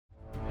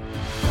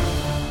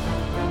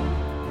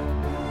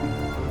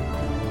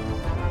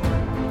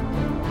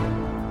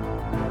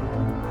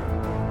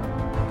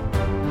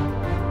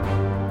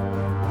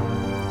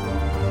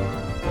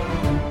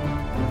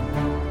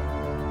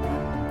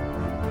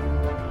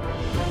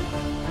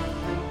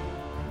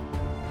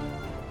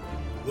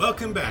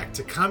Welcome back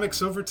to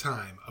Comics Over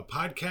Time, a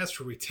podcast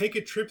where we take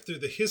a trip through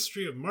the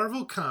history of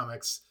Marvel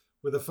Comics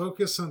with a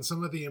focus on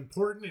some of the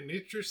important and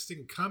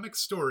interesting comic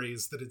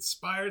stories that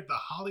inspired the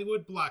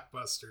Hollywood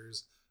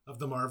blockbusters of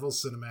the Marvel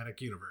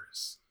Cinematic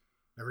Universe.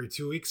 Every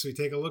 2 weeks, we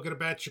take a look at a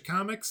batch of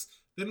comics,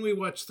 then we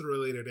watch the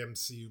related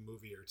MCU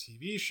movie or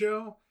TV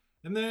show,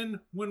 and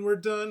then, when we're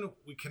done,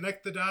 we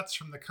connect the dots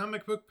from the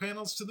comic book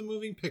panels to the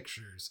moving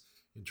pictures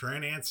and try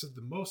and answer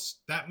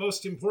that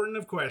most important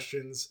of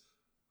questions: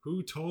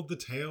 who told the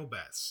tale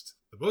best,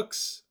 the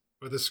books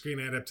or the screen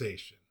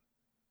adaptation?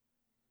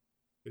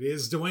 It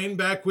is Dwayne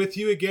back with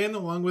you again,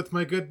 along with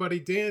my good buddy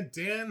Dan.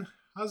 Dan,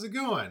 how's it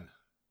going?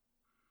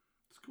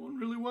 It's going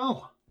really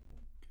well.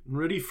 Getting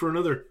ready for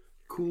another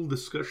cool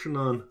discussion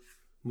on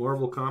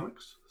Marvel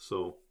Comics.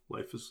 So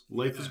life is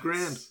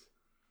grand.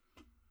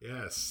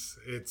 Yes,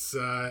 it's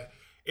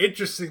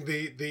interesting.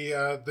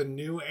 The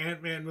new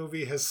Ant-Man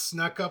movie has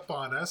snuck up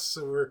on us,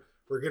 so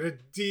we're gonna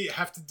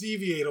have to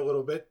deviate a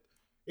little bit.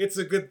 It's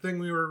a good thing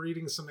we were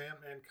reading some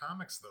Ant-Man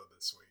comics though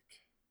this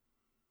week,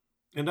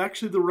 and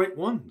actually the right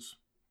ones,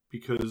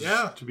 because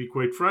to be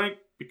quite frank,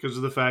 because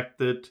of the fact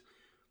that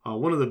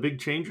one of the big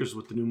changes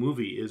with the new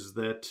movie is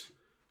that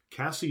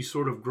Cassie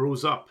sort of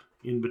grows up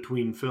in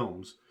between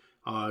films.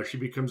 She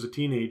becomes a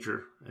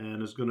teenager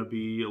and is going to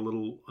be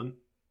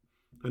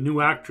a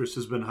new actress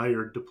has been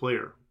hired to play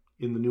her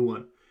in the new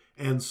one.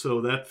 And so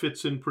that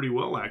fits in pretty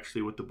well,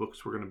 actually, with the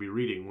books we're going to be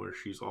reading, where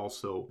she's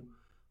also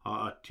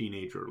a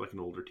teenager, like an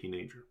older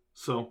teenager.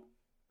 So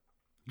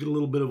get a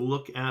little bit of a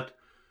look at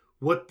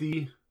what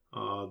the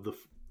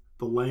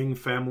Lang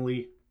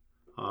family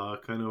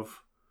kind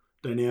of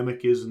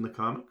dynamic is in the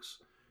comics,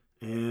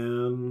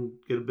 and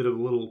get a bit of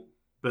a little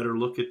better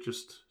look at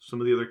just some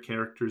of the other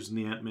characters in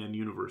the Ant-Man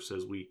universe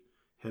as we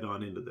head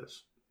on into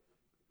this.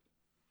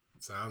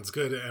 Sounds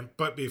good.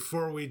 But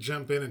before we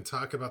jump in and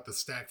talk about the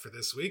stack for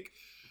this week,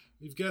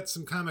 we've got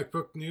some comic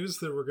book news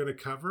that we're going to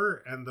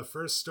cover. And the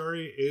first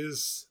story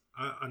is,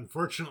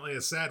 unfortunately,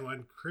 a sad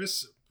one.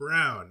 Chris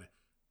Brown,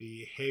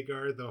 the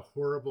Hagar the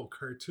Horrible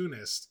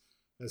cartoonist,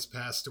 has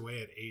passed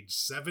away at age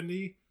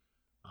 70.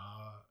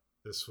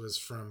 This was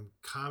from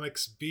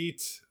Comics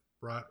Beat.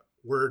 Brought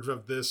word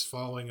of this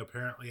following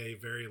apparently a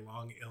very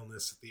long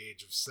illness at the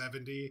age of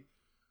 70.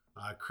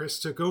 Chris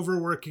took over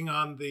working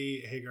on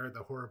the Hagar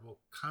the Horrible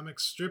comic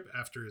strip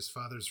after his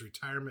father's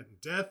retirement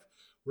and death,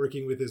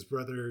 working with his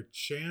brother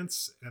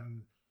Chance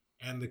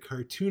and the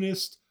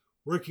cartoonist,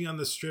 working on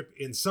the strip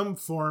in some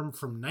form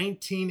from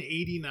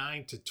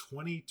 1989 to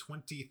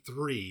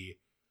 2023,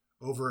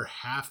 over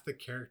half the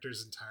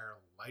character's entire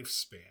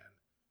lifespan.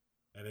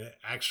 And it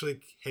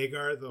actually,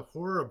 Hagar the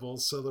Horrible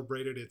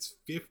celebrated its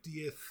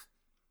 50th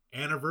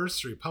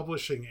anniversary,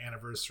 publishing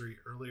anniversary,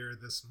 earlier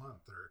this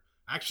month, or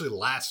actually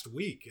last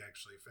week,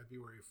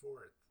 February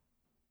 4th.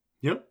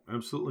 Yep,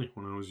 absolutely.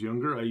 When I was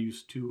younger, I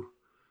used to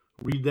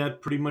read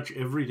that pretty much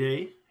every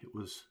day. It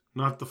was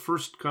not the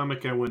first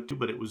comic I went to,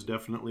 but it was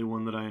definitely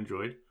one that I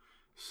enjoyed.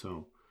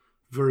 So,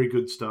 very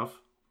good stuff.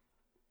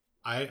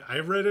 I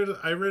read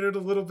it a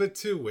little bit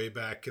too, way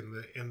back in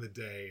the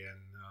day, and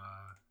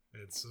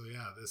so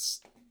yeah,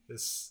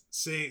 this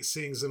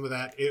seeing some of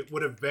that, it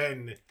would have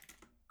been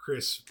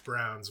Chris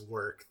Brown's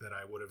work that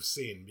I would have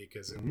seen,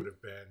 because it would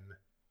have been,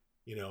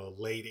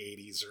 late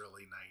 80s,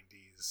 early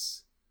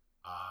 90s,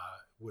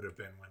 would have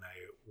been when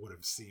I would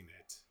have seen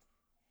it.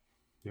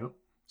 Yep.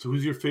 So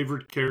who's your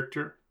favorite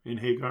character in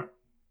Hagar?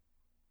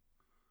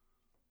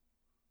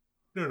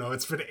 No,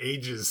 it's been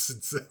ages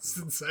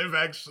since I've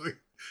actually...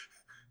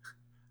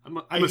 I'm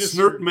a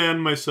Snert man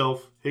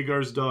myself.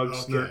 Hagar's dog,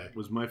 Snert,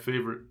 was my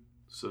favorite.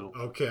 So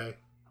okay,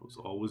 it was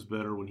always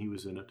better when he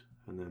was in it.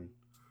 And then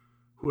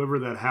whoever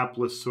that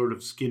hapless sort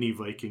of skinny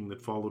Viking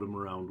that followed him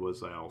around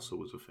was, I also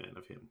was a fan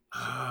of him. So,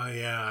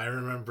 yeah, I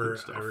remember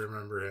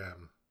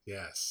him.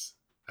 Yes.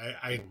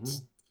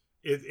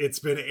 It's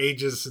been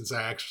ages since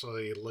I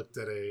actually looked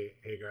at a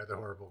Hagar the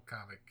Horrible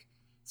comic,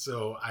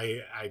 so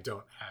I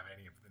don't have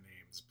any of the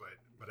names,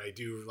 but I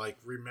do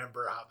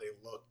remember how they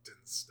looked and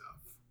stuff.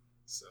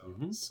 So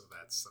so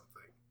that's something.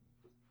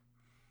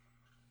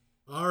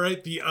 All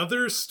right, the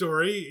other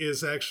story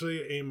is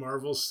actually a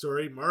Marvel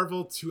story.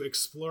 Marvel to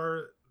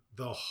explore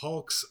the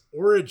Hulk's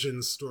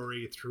origin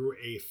story through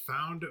a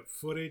found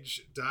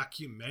footage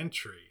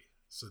documentary.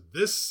 So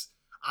this,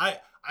 I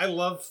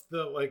love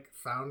the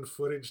found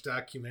footage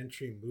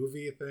documentary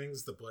movie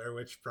things. The Blair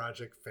Witch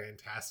Project,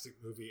 fantastic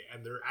movie,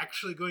 and they're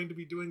actually going to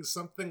be doing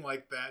something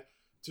like that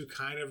to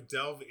kind of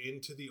delve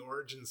into the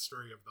origin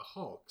story of the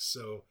Hulk.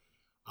 So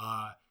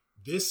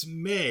this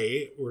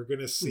May, we're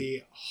going to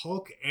see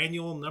Hulk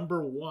Annual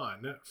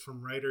 #1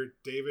 from writer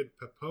David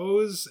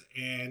Pepose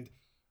and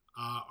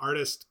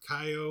artist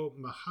Kaio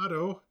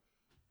Mahato.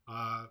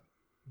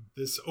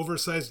 This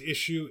oversized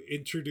issue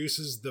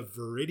introduces the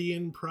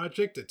Viridian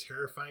Project, a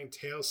terrifying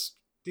tale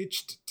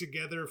stitched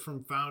together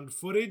from found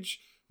footage.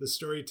 The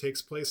story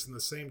takes place in the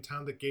same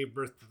town that gave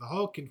birth to the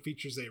Hulk and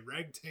features a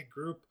ragtag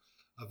group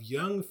of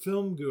young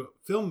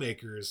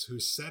filmmakers who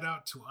set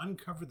out to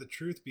uncover the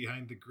truth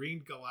behind the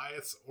Green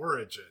Goliath's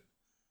origin.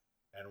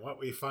 And what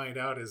we find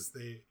out is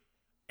they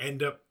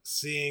end up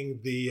seeing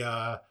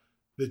the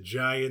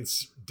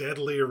Giants'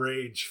 deadly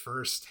rage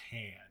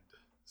firsthand.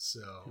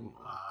 So,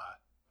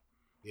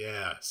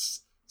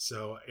 yes.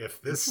 So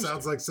if this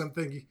sounds like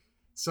something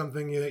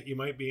that you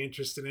might be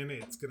interested in,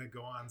 it's going to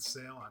go on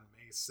sale on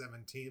May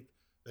 17th.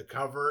 The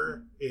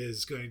cover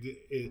is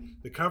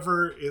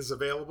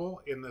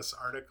available in this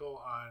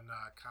article on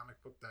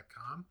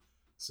comicbook.com.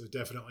 So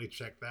definitely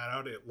check that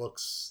out. It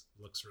looks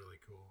really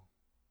cool.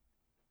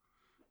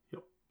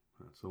 Yep,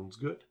 that sounds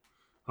good.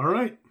 All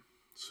right.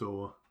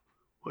 So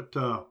what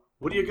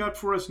do you got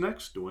for us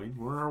next, Dwayne?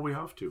 Where are we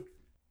off to?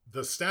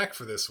 The stack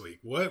for this week.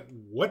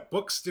 What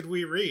books did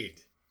we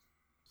read?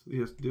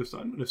 The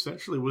assignment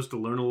essentially was to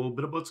learn a little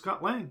bit about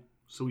Scott Lang.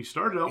 So we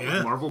started out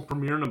with Marvel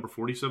Premiere number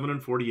 47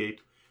 and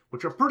 48,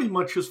 which are pretty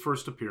much his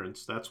first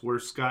appearance. That's where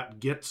Scott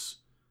gets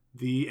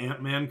the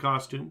Ant-Man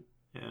costume,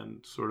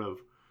 and sort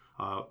of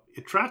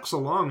it tracks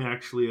along,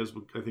 actually, as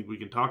I think we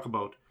can talk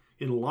about,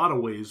 in a lot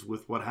of ways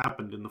with what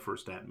happened in the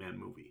first Ant-Man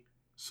movie.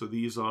 So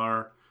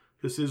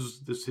this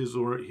is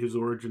his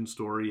origin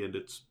story, and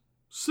it's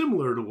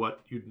similar to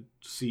what you'd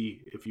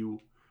see if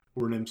you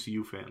were an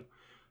MCU fan.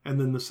 And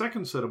then the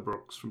second set of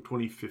books from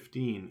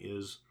 2015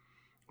 is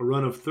a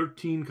run of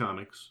 13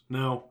 comics.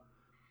 Now,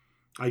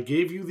 I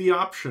gave you the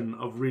option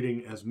of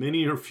reading as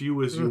many or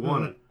few as you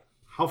wanted.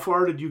 How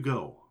far did you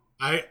go?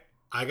 I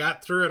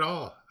got through it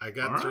all.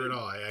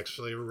 I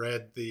actually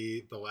read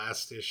the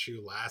last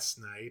issue last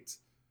night,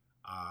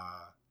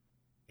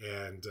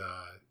 and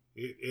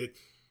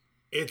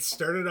it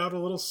started out a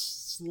little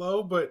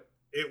slow, but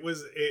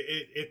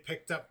it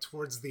picked up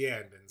towards the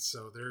end, and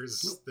so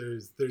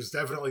there's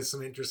definitely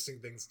some interesting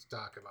things to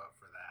talk about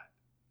for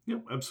that.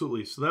 Yep,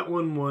 absolutely. So that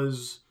one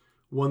was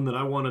one that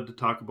I wanted to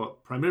talk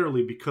about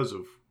primarily because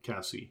of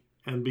Cassie,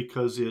 and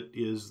because it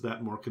is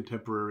that more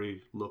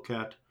contemporary look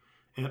at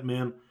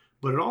Ant-Man.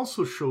 But it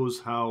also shows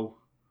how,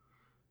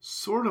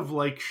 sort of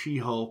like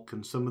She-Hulk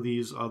and some of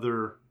these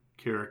other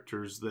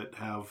characters that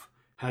have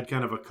had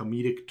kind of a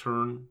comedic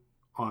turn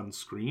on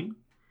screen,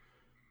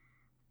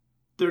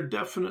 there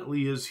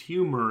definitely is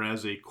humor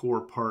as a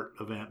core part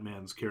of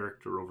Ant-Man's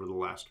character over the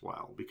last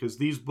while, because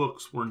these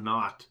books were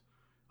not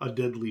a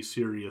deadly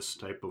serious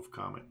type of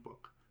comic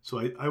book.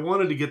 So I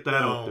wanted to get that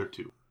out there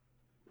too.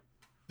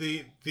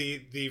 The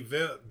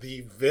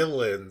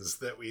villains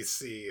that we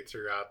see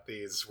throughout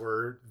these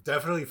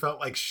definitely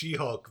felt like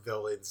She-Hulk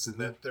villains, and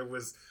that there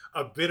was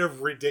a bit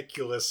of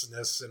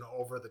ridiculousness and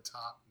over the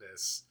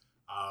topness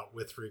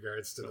with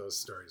regards to those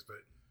stories.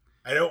 But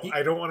I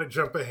don't want to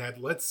jump ahead.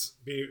 Let's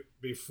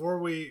before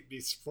we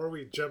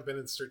jump in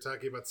and start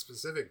talking about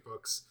specific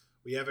books,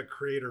 we have a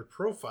creator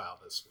profile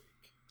this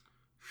week.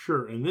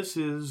 Sure, and this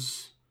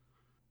is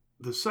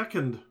the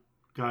second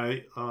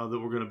guy that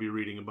we're going to be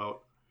reading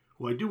about,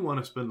 who I do want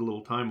to spend a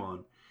little time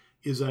on,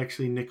 is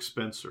actually Nick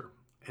Spencer.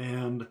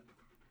 And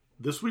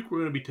this week we're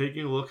going to be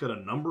taking a look at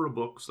a number of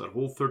books, that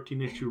whole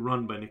 13-issue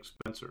run by Nick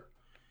Spencer.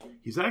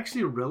 He's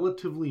actually a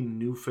relatively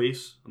new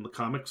face on the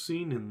comic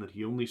scene, in that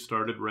he only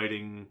started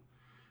writing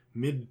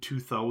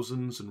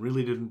mid-2000s and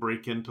really didn't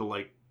break into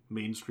like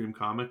mainstream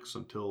comics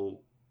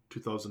until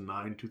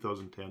 2009,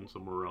 2010,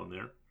 somewhere around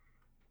there.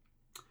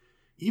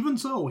 Even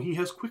so, he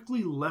has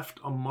quickly left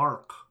a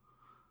mark.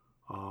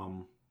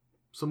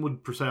 Some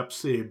would perhaps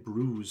say a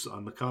bruise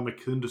on the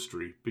comic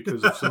industry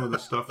because of some of the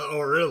stuff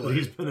that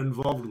he's been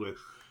involved with.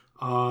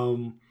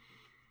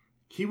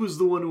 He was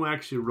the one who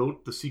actually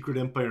wrote the Secret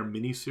Empire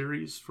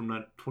miniseries from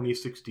that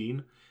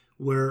 2016,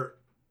 where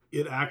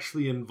it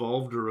actually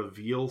involved a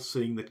reveal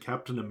saying that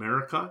Captain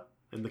America,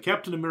 and the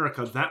Captain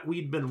America that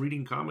we'd been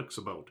reading comics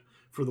about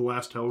for the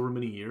last however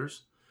many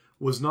years,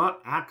 was not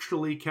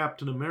actually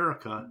Captain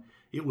America.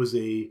 It was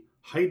a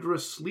Hydra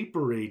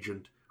sleeper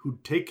agent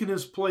who'd taken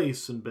his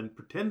place and been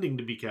pretending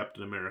to be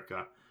Captain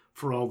America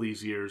for all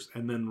these years,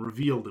 and then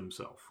revealed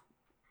himself.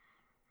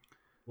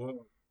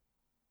 Whoa.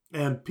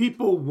 And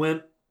people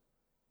went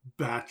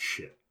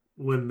batshit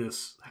when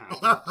this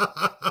happened.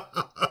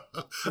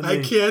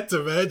 I can't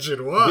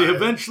imagine why. They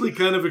eventually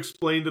kind of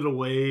explained it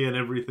away and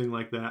everything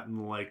like that, and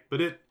but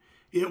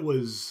it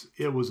was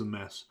a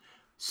mess.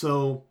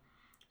 So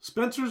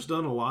Spencer's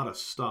done a lot of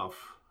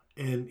stuff,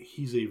 and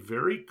he's a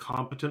very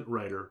competent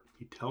writer.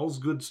 He tells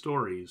good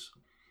stories.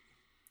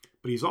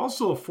 But he's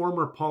also a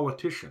former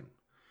politician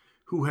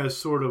who has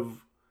sort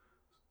of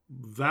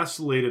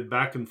vacillated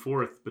back and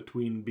forth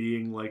between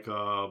being like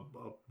a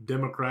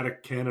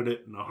Democratic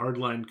candidate and a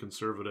hardline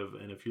conservative.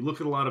 And if you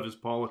look at a lot of his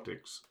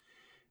politics,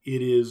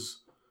 it is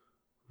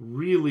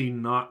really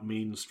not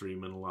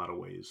mainstream in a lot of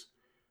ways.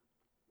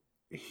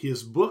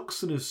 His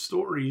books and his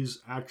stories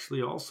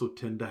actually also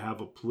tend to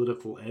have a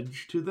political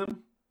edge to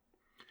them.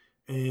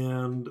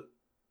 And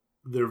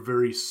they're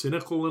very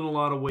cynical in a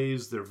lot of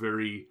ways. They're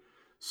very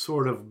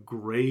sort of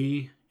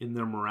gray in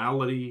their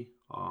morality,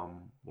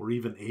 or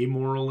even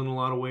amoral in a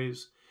lot of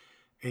ways.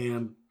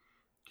 And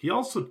he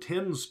also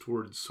tends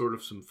towards sort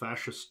of some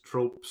fascist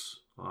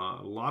tropes.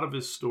 A lot of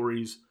his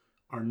stories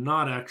are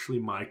not actually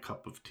my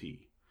cup of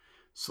tea.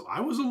 So I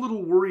was a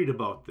little worried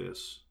about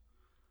this.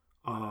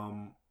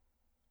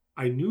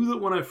 I knew that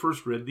when I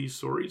first read these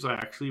stories, I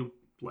actually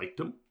liked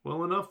them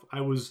well enough.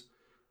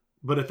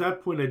 But at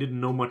that point, I didn't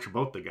know much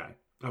about the guy.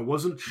 I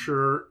wasn't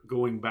sure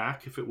going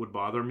back if it would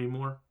bother me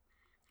more.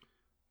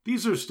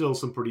 These are still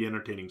some pretty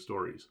entertaining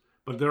stories,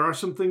 but there are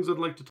some things I'd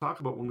like to talk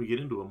about when we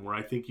get into them, where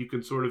I think you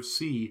can sort of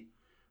see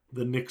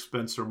the Nick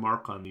Spencer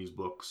mark on these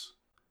books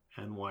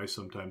and why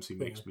sometimes he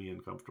makes me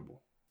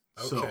uncomfortable.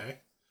 Okay. So,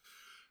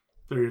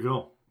 there you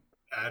go.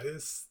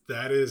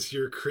 That is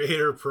your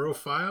creator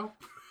profile,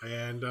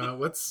 and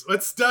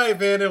let's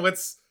dive in, and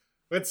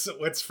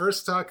let's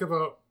first talk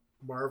about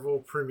Marvel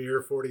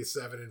Premiere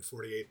 47 and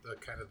 48, the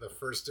kind of the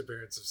first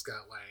appearance of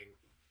Scott Lang,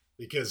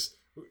 because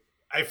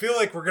I feel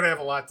like we're gonna have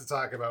a lot to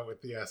talk about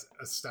with the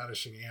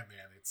Astonishing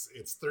Ant-Man.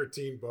 It's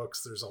 13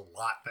 books. There's a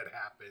lot that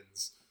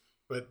happens,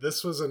 but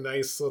this was a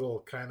nice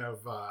little kind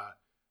of I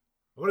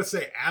want to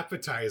say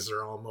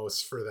appetizer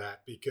almost for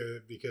that,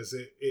 because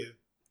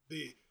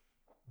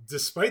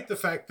despite the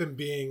fact them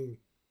being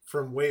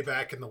from way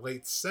back in the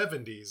late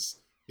 70s,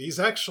 these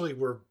actually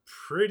were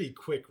pretty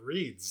quick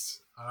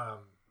reads.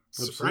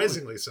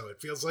 Surprisingly so.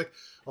 It feels like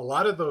a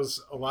lot of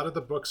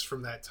the books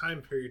from that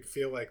time period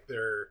feel like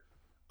they're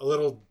a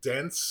little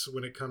dense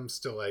when it comes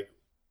to like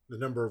the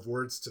number of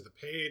words to the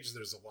page.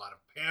 There's a lot of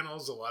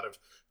panels, a lot of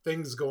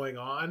things going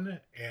on,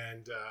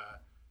 and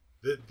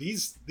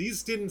these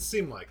didn't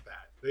seem like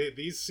that.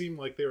 These seemed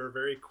like they were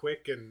very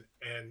quick, and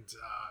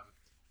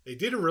they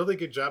did a really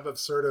good job of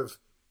sort of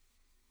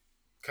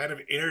kind of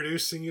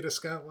introducing you to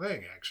Scott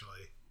Lang,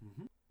 actually.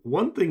 Mm-hmm.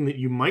 One thing that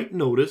you might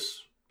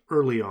notice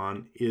early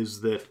on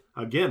is that,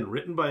 again,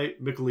 written by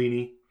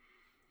Michelini,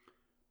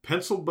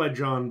 penciled by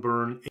John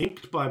Byrne,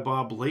 inked by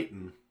Bob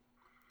Layton.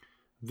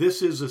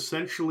 This is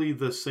essentially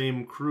the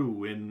same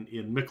crew in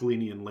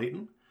Michelini and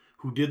Layton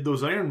who did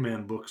those Iron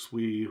Man books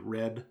we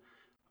read,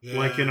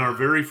 like in our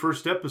very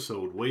first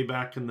episode way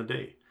back in the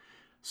day.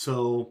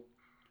 So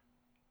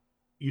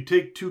you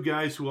take two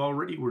guys who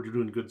already were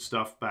doing good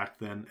stuff back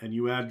then, and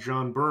you add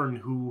John Byrne,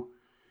 who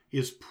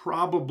is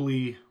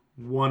probably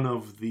one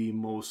of the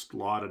most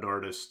lauded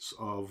artists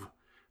of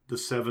the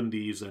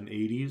 70s and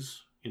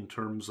 80s in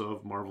terms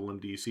of Marvel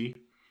and DC.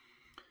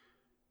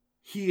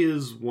 He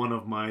is one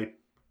of my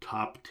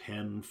top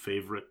 10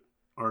 favorite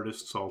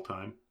artists all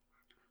time.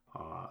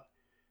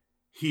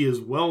 He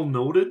is well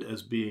noted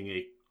as being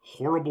a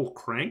horrible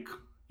crank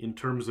in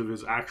terms of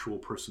his actual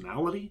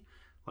personality.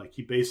 Like,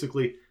 he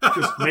basically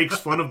just makes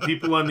fun of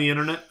people on the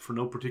internet for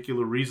no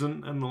particular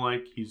reason and the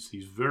like. He's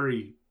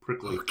very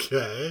prickly.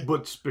 Okay.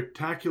 But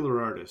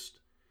spectacular artist.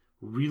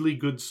 Really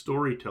good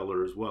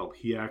storyteller as well.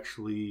 He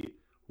actually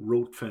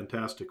wrote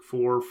Fantastic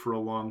Four for a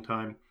long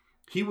time.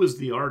 He was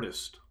the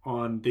artist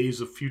on Days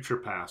of Future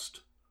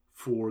Past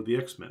for the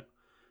X-Men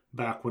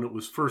back when it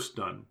was first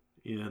done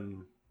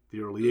in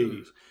the early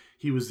 80s.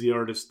 He was the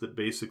artist that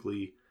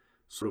basically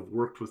sort of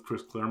worked with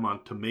Chris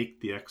Claremont to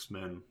make the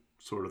X-Men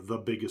sort of the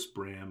biggest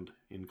brand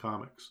in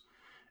comics.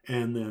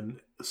 And then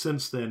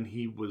since then,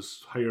 he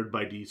was hired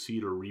by DC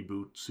to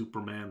reboot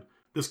Superman.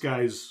 This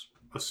guy's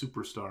a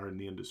superstar in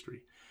the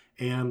industry.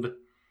 And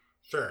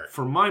sure,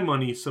 for my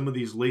money, some of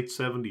these late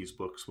 70s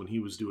books, when he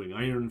was doing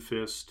Iron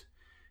Fist,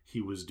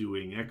 he was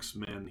doing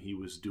X-Men, he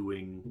was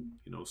doing,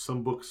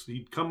 some books,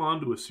 he'd come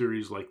onto a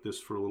series like this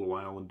for a little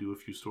while and do a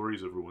few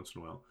stories every once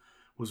in a while,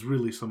 was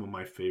really some of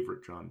my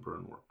favorite John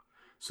Byrne work.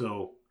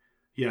 So,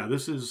 yeah,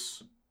 this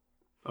is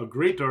a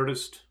great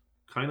artist,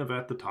 kind of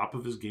at the top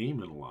of his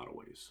game in a lot of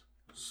ways.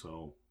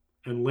 So,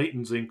 and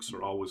Layton's inks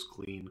are always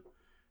clean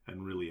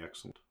and really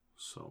excellent.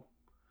 So,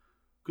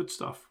 good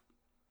stuff.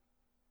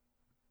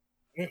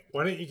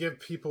 Why don't you give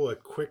people a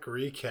quick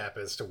recap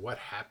as to what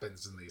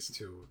happens in these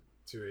two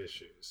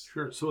issues?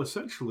 Sure. So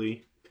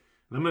essentially,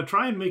 and I'm going to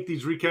try and make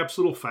these recaps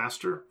a little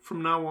faster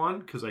from now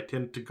on, because I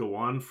tend to go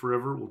on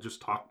forever. We'll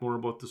just talk more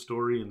about the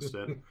story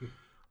instead.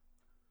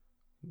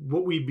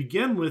 What we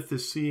begin with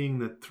is seeing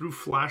that through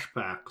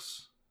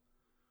flashbacks,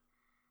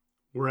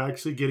 we're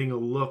actually getting a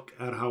look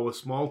at how a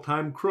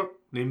small-time crook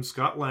named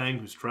Scott Lang,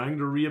 who's trying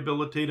to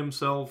rehabilitate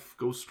himself,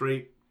 go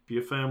straight, be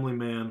a family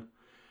man,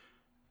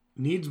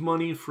 needs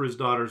money for his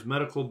daughter's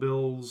medical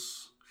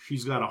bills.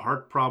 She's got a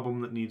heart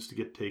problem that needs to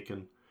get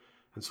taken.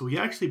 And so he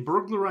actually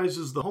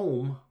burglarizes the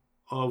home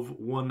of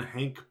one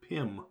Hank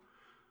Pym.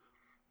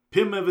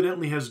 Pym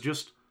evidently has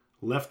just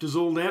left his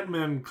old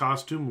Ant-Man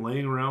costume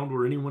laying around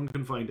where anyone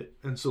can find it.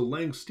 And so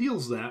Lang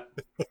steals that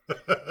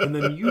and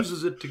then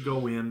uses it to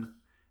go in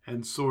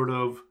and sort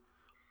of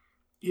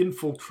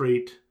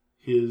infiltrate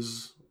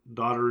his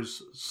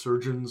daughter's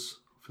surgeon's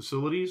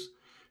facilities.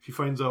 He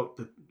finds out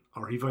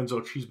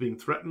she's being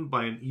threatened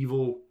by an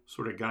evil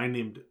sort of guy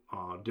named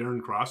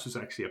Darren Cross, who's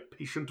actually a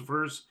patient of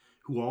hers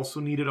who also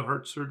needed a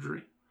heart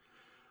surgery.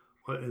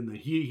 And then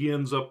he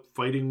ends up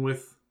fighting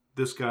with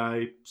this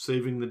guy,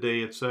 saving the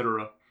day,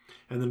 etc.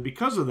 And then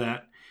because of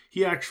that,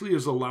 he actually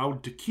is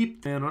allowed to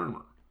keep that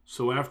armor.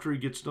 So after he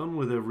gets done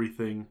with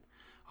everything,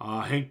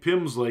 Hank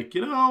Pym's like,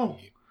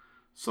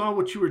 saw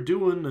what you were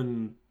doing,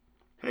 and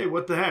hey,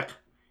 what the heck?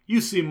 You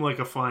seem like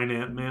a fine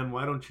Ant-Man.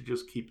 Why don't you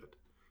just keep it?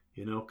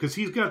 Because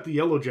he's got the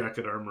Yellow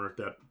Jacket armor at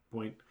that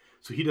point.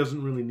 So he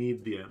doesn't really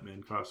need the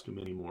Ant-Man costume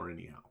anymore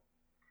anyhow.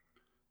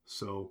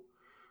 So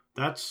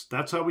that's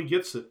how he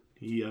gets it.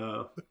 He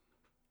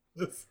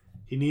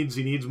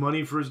needs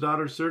money for his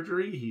daughter's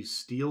surgery. He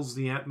steals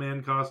the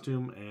Ant-Man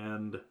costume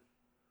and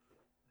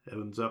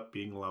ends up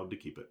being allowed to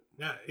keep it.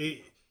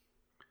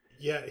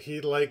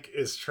 He like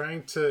is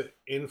trying to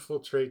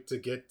infiltrate to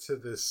get to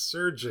this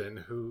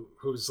surgeon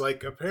who's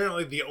like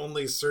apparently the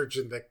only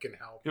surgeon that can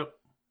help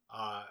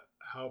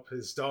help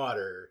his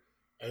daughter,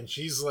 and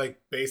she's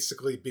like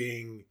basically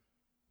being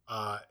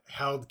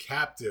held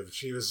captive.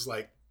 She was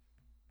like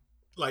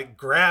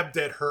grabbed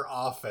at her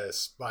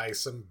office by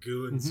some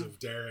goons of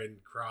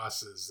Darren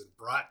Cross's and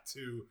brought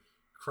to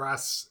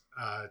Cross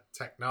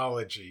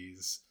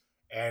Technologies,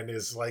 and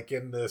is like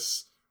in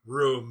this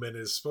room and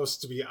is supposed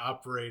to be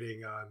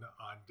operating on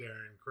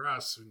Darren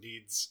Cross, who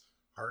needs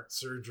heart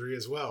surgery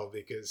as well,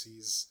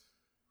 because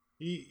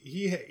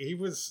he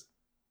was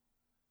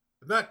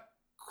not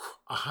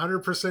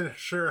 100%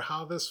 sure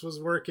how this was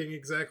working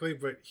exactly,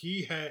 but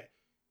he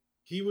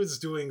was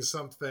doing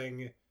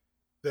something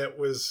that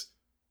was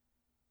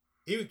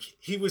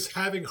he was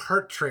having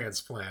heart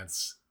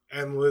transplants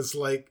and was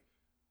like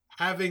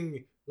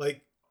having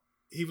like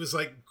he was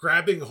like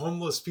grabbing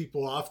homeless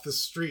people off the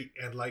street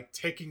and like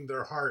taking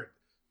their heart,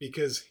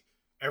 because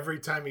every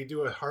time he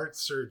do a heart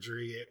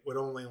surgery, it would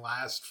only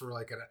last for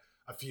like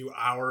a few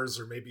hours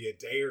or maybe a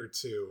day or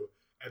two.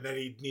 And then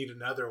he'd need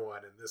another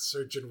one. And this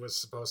surgeon was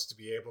supposed to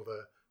be able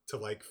to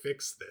like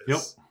fix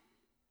this. Yep.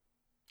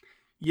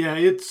 Yeah,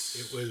 it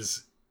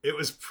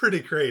was pretty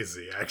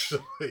crazy,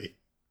 actually.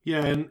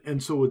 Yeah.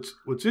 And so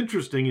what's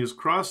interesting is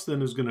Cross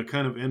then is going to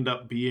kind of end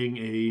up being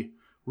a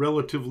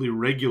relatively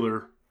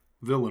regular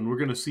villain. We're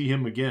going to see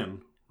him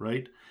again,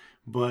 right?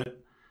 But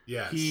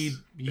yes. he's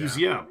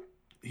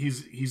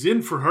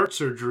in for heart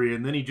surgery,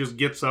 and then he just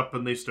gets up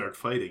and they start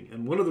fighting.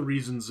 And one of the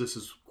reasons this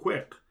is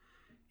quick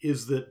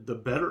is that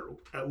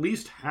at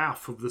least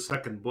half of the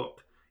second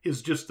book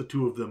is just the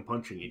two of them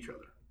punching each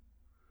other.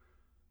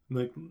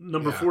 Like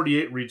number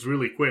 48 reads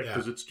really quick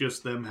because it's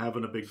just them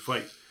having a big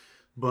fight.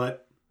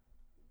 But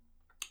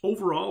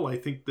overall, I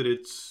think that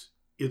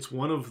it's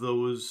one of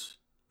those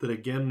that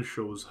again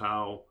shows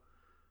how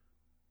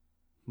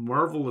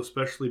Marvel,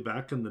 especially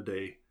back in the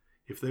day,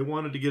 if they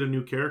wanted to get a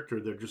new character,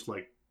 they're just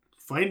like,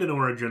 find an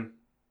origin,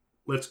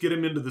 let's get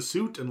him into the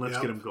suit, and let's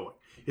get him going.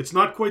 It's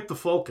not quite the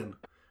Falcon,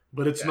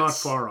 but it's not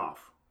far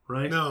off,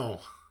 right? No,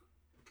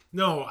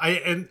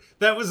 and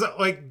that was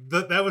like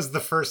that was the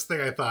first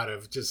thing I thought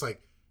of. Just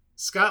like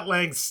Scott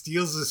Lang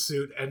steals the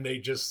suit, and they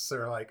just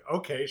are like,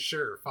 okay,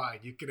 sure, fine,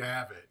 you can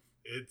have it.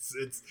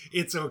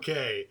 It's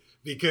okay,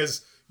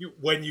 because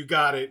when you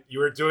got it, you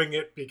were doing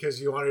it because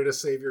you wanted to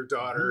save your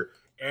daughter. Mm-hmm.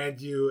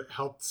 And you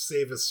helped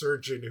save a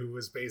surgeon who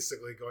was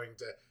basically going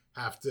to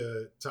have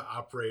to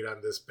operate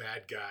on this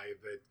bad guy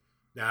that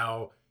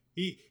now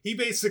he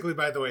basically,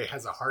 by the way,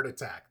 has a heart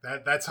attack.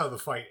 That's how the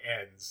fight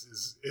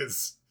ends.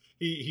 Is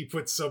he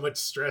put so much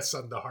stress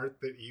on the heart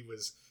that he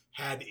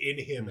had in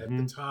him at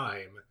the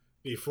time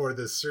before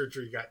this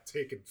surgery got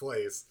taken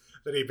place,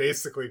 that he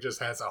basically just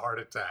has a heart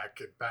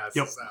attack and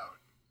passes out.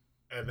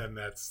 And then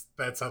that's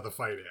how the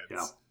fight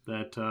ends.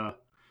 Yeah,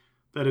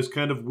 that is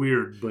kind of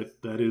weird,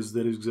 but that is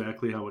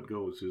exactly how it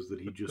goes, is that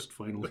he just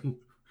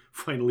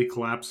finally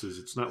collapses.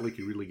 It's not like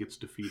he really gets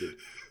defeated.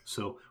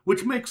 So,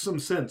 which makes some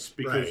sense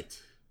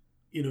because,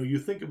 you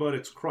think about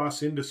it's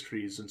Cross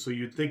Industries, and so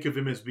you'd think of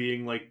him as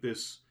being like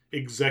this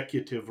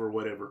executive or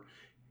whatever.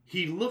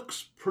 He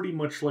looks pretty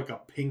much like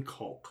a pink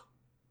Hulk.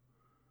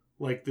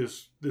 Like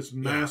this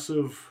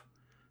massive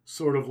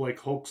sort of like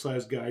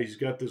Hulk-sized guy. He's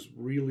got this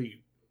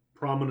really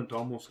prominent,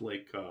 almost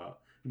like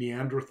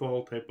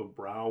Neanderthal type of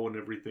brow and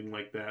everything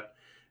like that,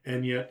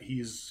 and yet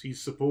he's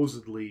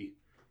supposedly,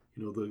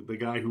 the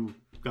guy who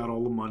got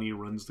all the money,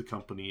 runs the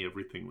company,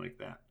 everything like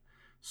that.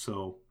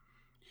 So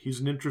he's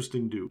an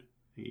interesting dude.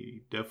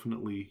 He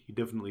definitely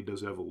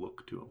does have a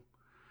look to him.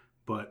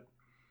 But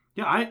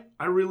yeah,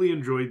 I really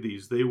enjoyed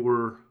these. They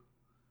were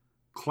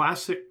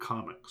classic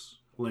comics.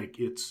 Like,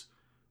 it's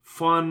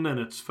fun and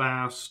it's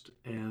fast,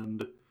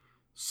 and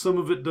some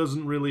of it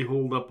doesn't really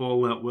hold up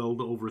all that well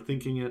to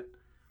overthinking it.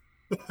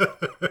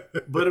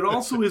 But it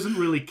also isn't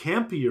really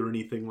campy or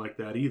anything like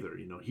that either.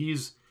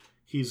 He's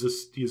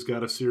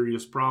got a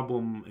serious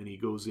problem and he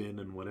goes in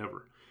and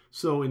whatever.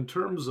 So in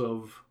terms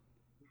of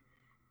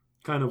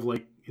kind of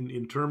like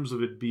in terms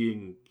of it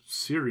being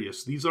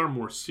serious, these are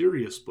more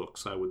serious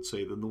books, I would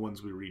say, than the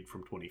ones we read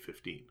from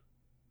 2015.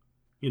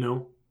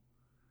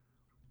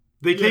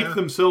 They take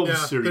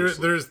themselves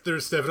seriously.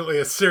 There's definitely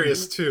a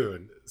serious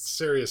tone,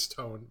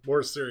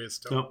 more serious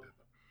tone.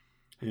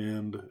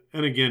 Yep.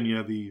 And again,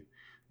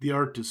 the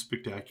art is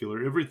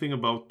spectacular. Everything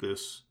about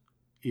this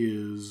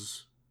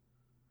is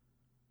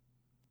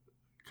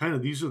kind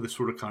of, these are the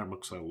sort of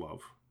comics I love.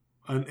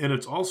 And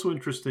it's also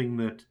interesting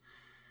that,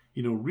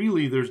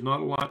 really there's not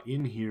a lot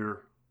in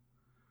here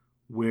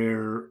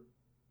where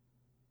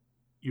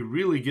you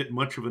really get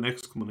much of an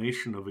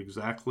explanation of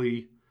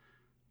exactly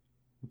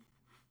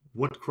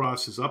what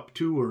Cross is up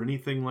to or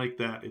anything like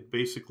that. It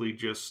basically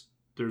just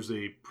there's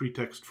a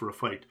pretext for a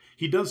fight.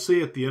 He does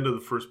say at the end of the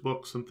first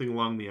book something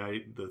along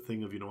the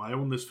thing of, I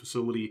own this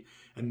facility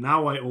and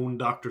now I own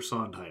Dr.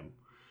 Sondheim.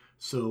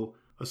 So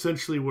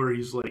essentially where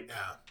he's like,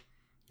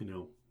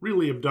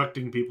 really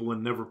abducting people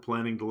and never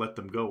planning to let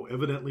them go,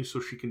 evidently so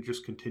she can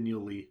just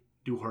continually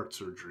do heart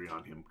surgery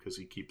on him because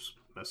he keeps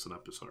messing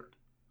up his heart.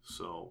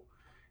 So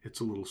it's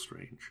a little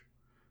strange.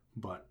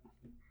 But,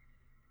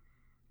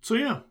 so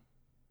yeah.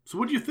 So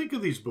what do you think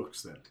of these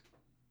books then?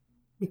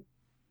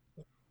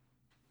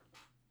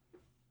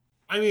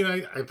 I mean,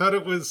 I thought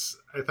it was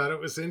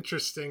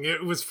interesting.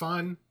 It was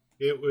fun.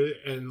 It was,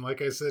 and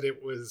like I said,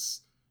 it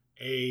was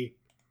a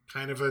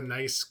kind of a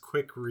nice,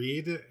 quick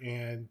read,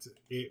 and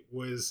it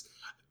was,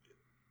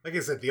 like I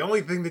said, the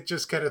only thing that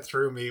just kind of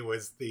threw me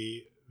was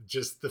the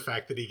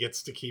fact that he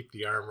gets to keep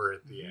the armor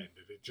at the end,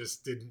 and it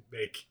just didn't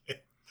make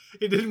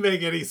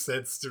any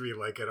sense to me,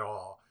 like, at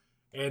all.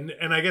 And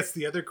I guess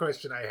the other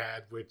question I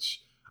had,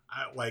 which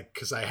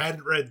because I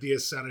hadn't read The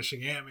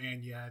Astonishing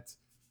Ant-Man yet,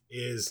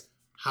 is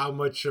how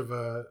much of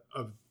a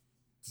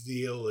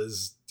deal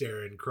is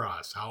Darren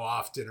Cross? How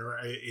often, or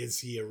is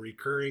he a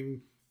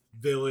recurring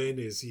villain?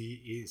 Is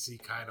he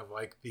kind of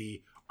like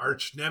the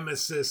arch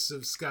nemesis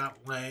of Scott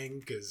Lang?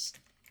 Because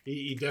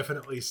he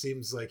definitely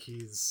seems like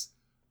he's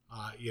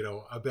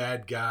a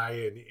bad guy,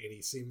 and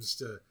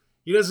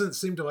he doesn't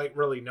seem to like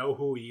really know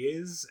who he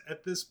is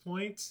at this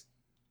point,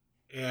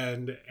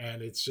 and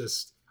it's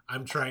just,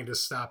 I'm trying to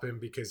stop him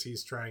because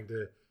he's trying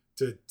to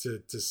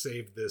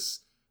save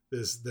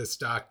this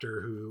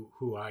doctor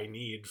who I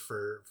need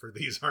for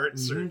these heart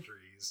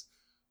surgeries.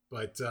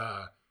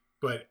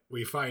 But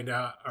we find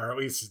out, or at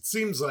least it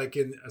seems like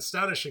in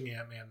Astonishing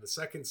Ant-Man, the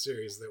second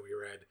series that we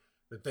read,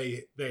 that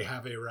they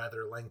have a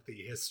rather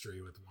lengthy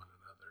history with one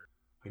another.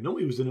 I know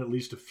he was in at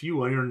least a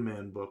few Iron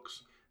Man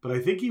books, but I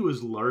think he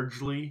was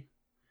largely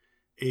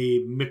a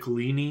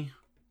Michelini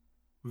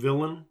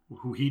villain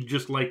who he'd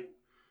just like,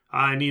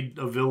 I need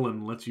a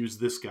villain, let's use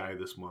this guy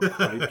this month,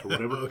 right? Or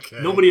whatever. Okay.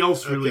 Nobody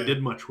else really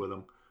did much with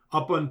him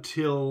up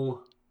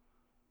until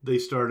they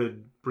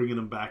started bringing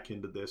him back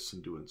into this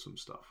and doing some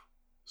stuff.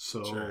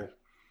 So, sure.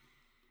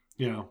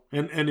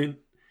 and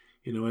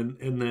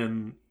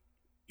then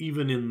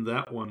even in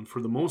that one,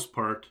 for the most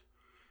part,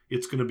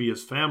 it's going to be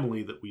his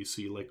family that we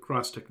see, like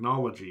Cross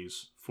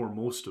Technologies, for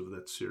most of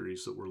that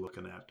series that we're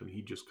looking at, and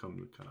he just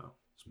comes, kind of,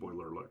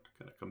 spoiler alert,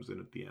 kind of comes in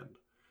at the end.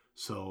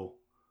 So,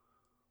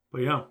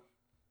 but yeah.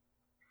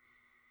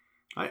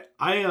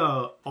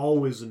 I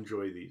always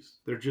enjoy these.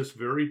 They're just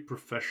very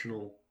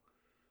professional,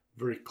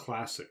 very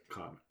classic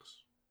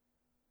comics.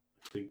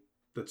 I think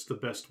that's the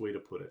best way to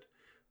put it.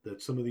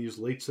 That some of these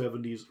late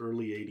 70s,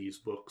 early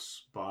 80s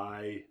books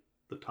by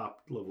the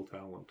top level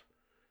talent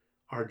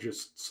are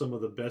just some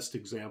of the best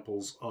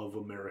examples of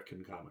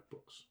American comic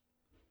books.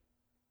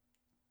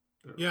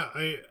 Yeah,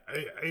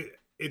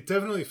 it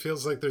definitely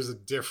feels like there's a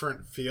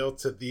different feel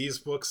to these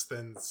books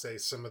than, say,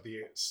 some of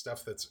the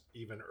stuff that's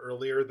even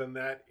earlier than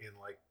that in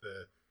like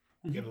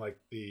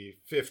the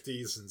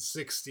 50s and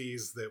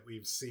 60s that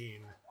we've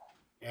seen,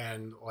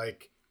 and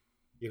like,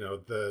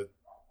 the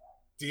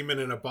Demon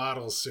in a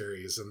Bottle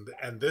series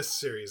and this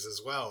series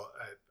as well.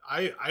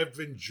 I've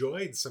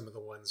enjoyed some of the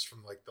ones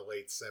from like the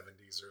late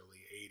 70s, early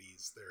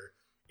 80s.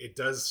 It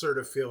does sort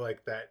of feel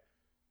like that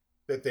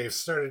they've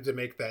started to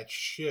make that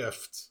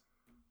shift.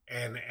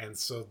 And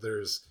so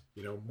there's,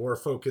 more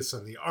focus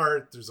on the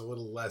art. There's a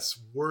little less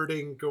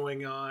wording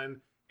going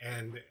on,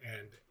 and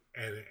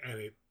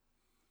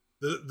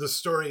the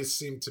stories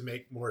seem to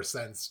make more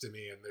sense to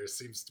me, and there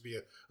seems to be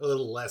a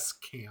little less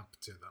camp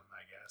to them,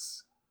 I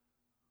guess.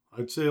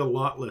 I'd say a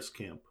lot less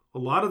camp. A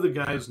lot of the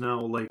guys now,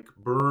 like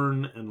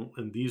Byrne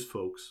and these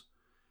folks,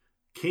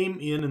 came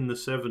in the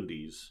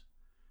 70s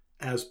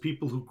as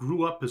people who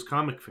grew up as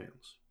comic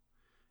fans.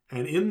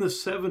 And in the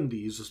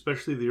 70s,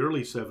 especially the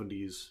early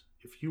 70s,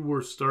 if you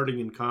were starting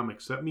in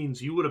comics, that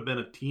means you would have been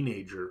a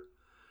teenager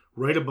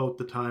right about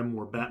the time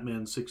where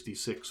Batman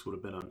 66 would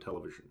have been on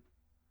television.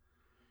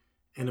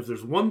 And if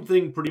there's one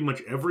thing pretty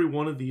much every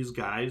one of these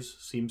guys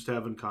seems to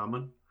have in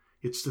common,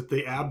 it's that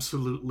they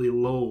absolutely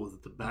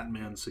loathe the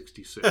Batman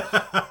 66.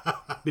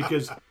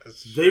 Because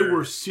they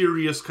were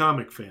serious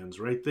comic fans,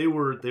 right? They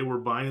were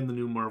buying the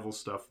new Marvel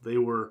stuff. They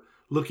were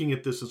looking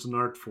at this as an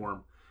art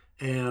form.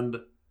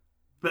 And,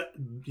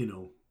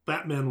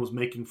 Batman was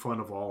making fun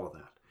of all of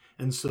that.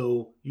 And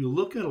so you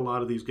look at a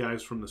lot of these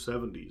guys from the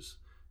 70s,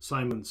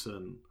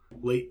 Simonson,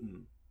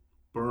 Layton,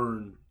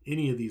 Byrne,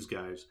 any of these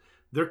guys,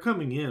 they're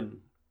coming in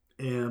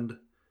and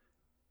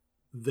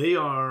they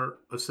are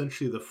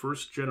essentially the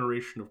first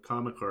generation of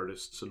comic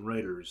artists and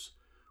writers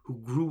who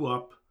grew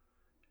up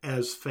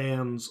as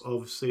fans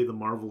of, say, the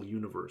Marvel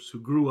Universe, who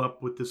grew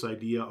up with this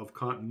idea of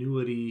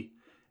continuity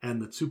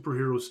and that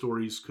superhero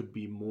stories could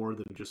be more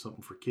than just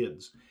something for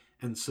kids.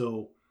 And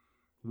so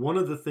one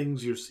of the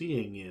things you're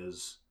seeing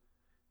is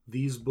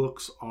these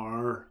books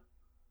are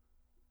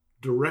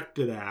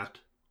directed at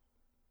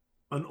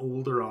an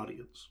older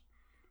audience.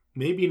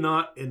 Maybe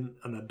not an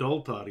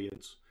adult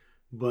audience,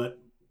 but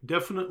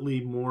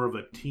definitely more of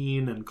a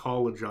teen and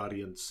college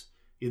audience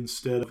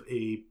instead of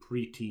a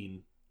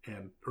preteen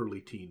and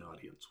early teen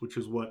audience, which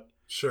is what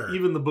sure.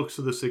 even the books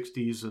of the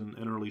 60s and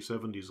early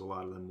 70s, a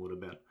lot of them would have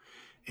been.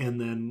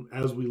 And then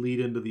as we lead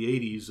into the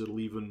 80s, it'll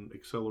even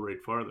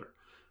accelerate farther.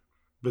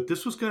 But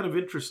this was kind of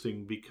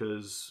interesting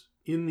because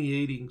in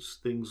the 80s,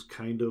 things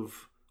kind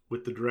of,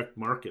 with the direct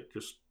market,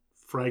 just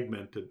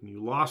fragmented, and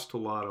you lost a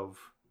lot of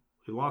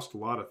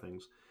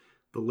things.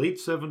 The late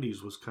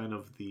 70s was kind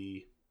of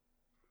the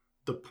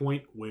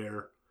point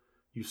where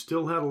you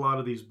still had a lot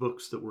of these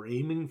books that were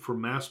aiming for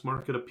mass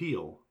market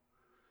appeal,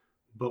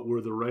 but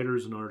where the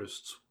writers and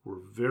artists were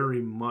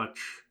very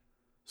much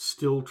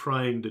still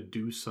trying to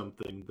do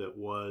something that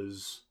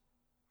was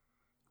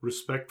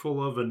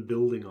respectful of and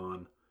building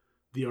on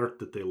the art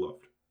that they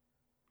loved,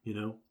 you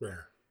know?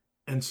 Rare.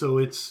 And so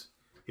it's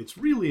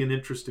really an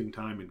interesting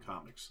time in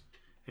comics.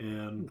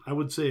 And I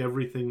would say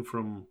everything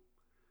from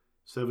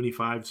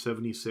 75,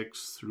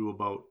 76 through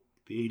about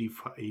the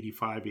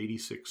 85,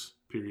 86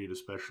 period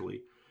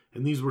especially.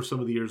 And these were some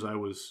of the years I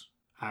was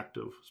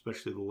active,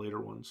 especially the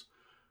later ones.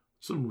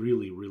 Some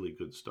really, really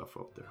good stuff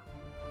out there.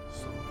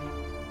 So.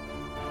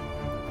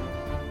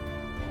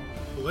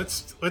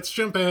 Let's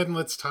jump ahead and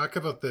let's talk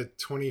about the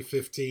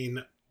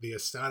 2015 The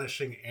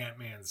Astonishing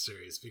Ant-Man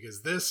series,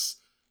 because this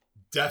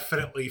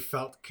definitely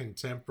felt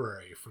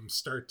contemporary from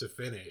start to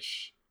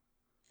finish.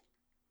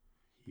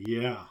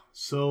 Yeah,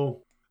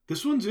 so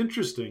this one's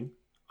interesting.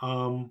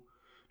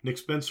 Nick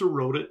Spencer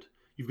wrote it.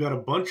 You've got a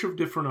bunch of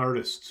different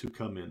artists who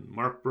come in.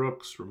 Mark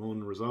Brooks,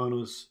 Ramon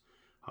Rosanos,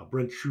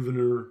 Brent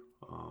Schuvener,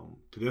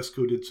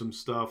 Tedesco did some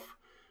stuff.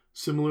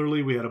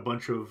 Similarly, we had a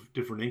bunch of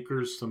different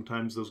inkers.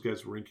 Sometimes those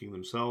guys were inking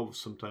themselves.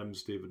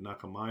 Sometimes David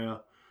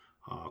Nakamaya.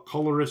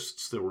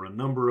 Colorists, there were a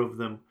number of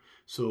them.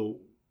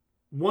 So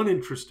one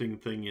interesting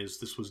thing is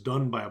this was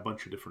done by a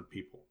bunch of different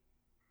people.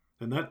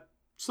 And that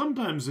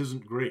sometimes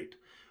isn't great.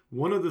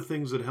 One of the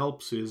things that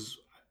helps is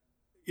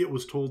it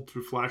was told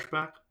through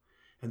flashback.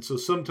 And so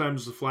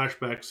sometimes the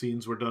flashback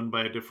scenes were done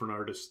by a different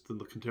artist than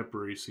the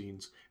contemporary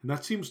scenes. And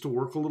that seems to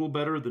work a little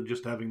better than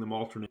just having them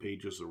alternate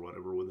pages or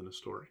whatever within a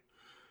story.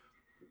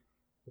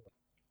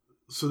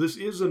 So this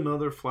is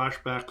another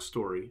flashback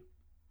story.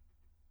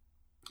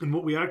 And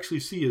what we actually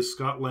see is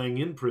Scott Lang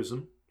in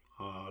prison,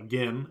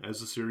 again, as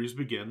the series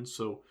begins.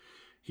 So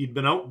he'd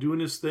been out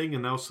doing his thing,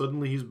 and now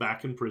suddenly he's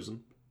back in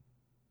prison.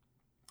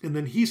 And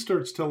then he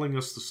starts telling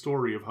us the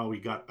story of how he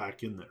got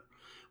back in there,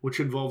 which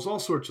involves all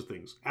sorts of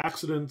things.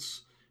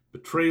 Accidents,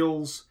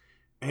 betrayals,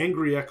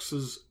 angry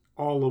exes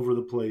all over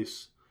the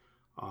place.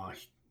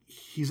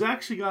 He's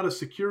actually got a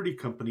security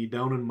company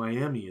down in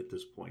Miami at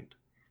this point.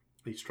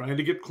 He's trying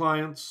to get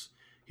clients.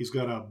 He's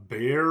got a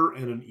bear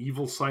and an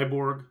evil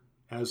cyborg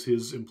as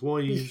his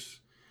employees.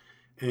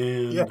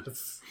 And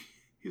yes.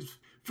 He's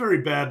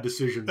very bad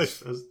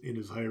decisions in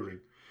his hiring.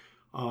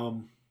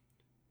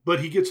 But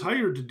he gets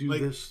hired to do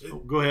this. Oh,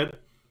 go ahead.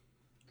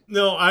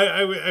 No,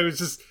 I was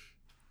just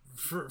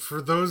for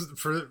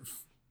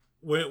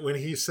when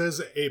he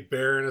says a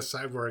bear and a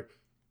cyborg,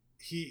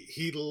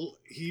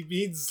 he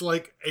means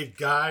like a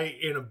guy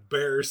in a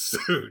bear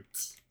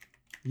suit.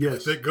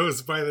 Yes, that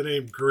goes by the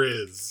name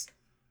Grizz.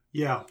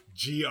 Yeah,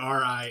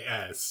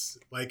 GRIS,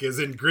 like as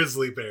in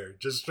grizzly bear,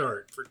 just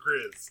short for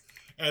Grizz.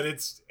 And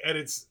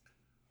it's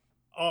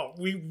oh,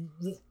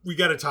 we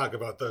got to talk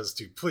about those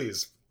two,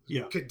 please.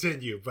 Yeah,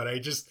 continue. But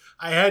I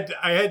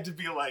had to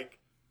be like,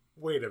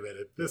 wait a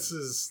minute, this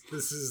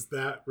is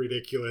that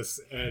ridiculous,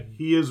 and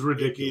he is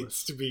ridiculous. It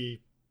needs to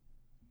be,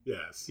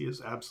 yes, he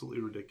is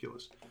absolutely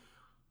ridiculous.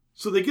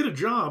 So they get a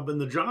job,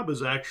 and the job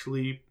is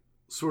actually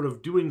sort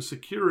of doing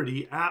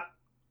security at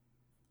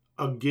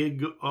a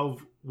gig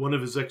of one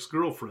of his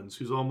ex-girlfriends,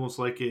 who's almost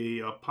like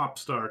a pop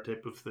star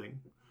type of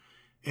thing.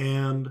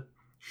 And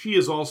she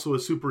is also a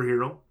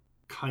superhero,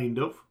 kind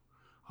of,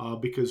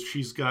 because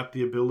she's got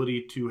the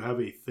ability to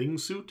have a thing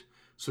suit,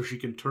 so she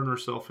can turn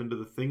herself into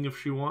the thing if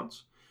she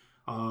wants.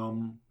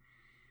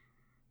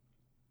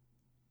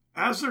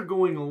 As they're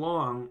going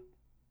along,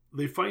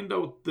 they find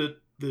out that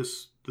the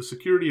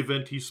security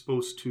event he's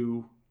supposed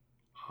to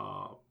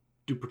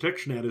do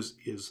protection at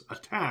is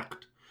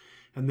attacked.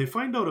 And they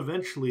find out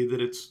eventually that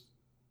it's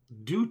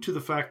due to the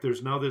fact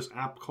there's now this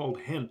app called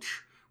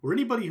Hench, where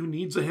anybody who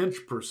needs a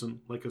hench person,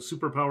 like a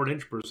superpowered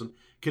hench person,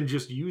 can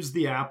just use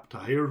the app to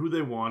hire who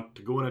they want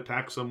to go and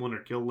attack someone or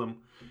kill them.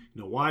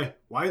 You know, why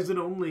is it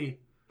only,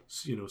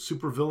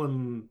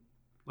 supervillain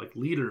like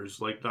leaders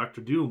like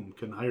Dr. Doom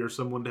can hire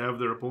someone to have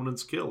their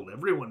opponents killed?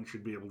 Everyone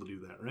should be able to do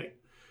that, right?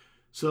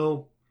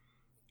 So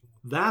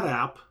that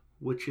app,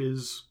 which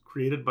is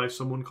created by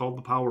someone called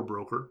the Power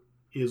Broker,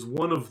 is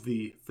one of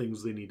the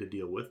things they need to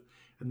deal with.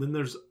 And then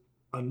there's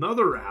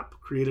another app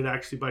created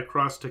actually by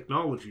Cross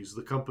Technologies,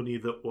 the company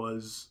that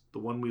was the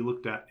one we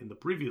looked at in the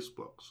previous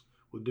books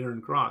with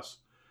Darren Cross,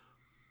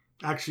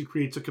 actually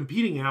creates a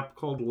competing app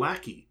called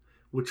Lackey,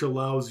 which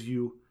allows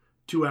you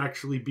to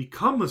actually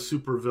become a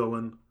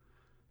supervillain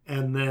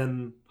and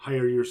then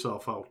hire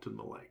yourself out and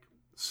the like.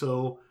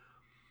 So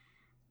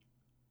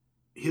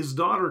his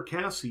daughter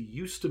Cassie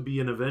used to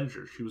be an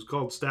Avenger. She was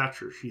called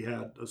Stature. She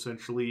had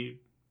essentially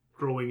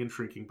growing and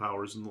shrinking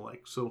powers and the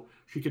like. So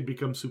she could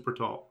become super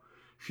tall.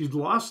 She'd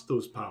lost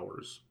those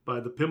powers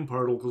by the Pym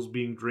particles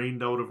being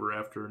drained out of her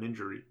after an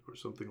injury or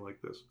something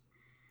like this.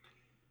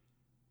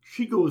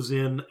 She goes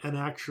in and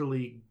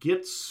actually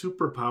gets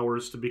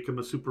superpowers to become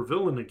a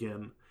supervillain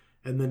again,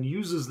 and then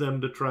uses them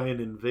to try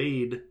and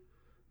invade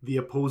the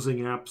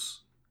opposing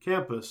app's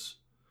campus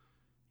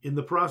in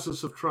the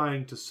process of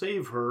trying to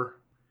save her,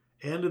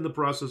 and in the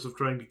process of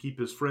trying to keep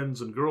his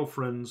friends and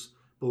girlfriends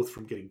both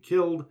from getting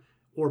killed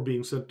or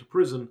being sent to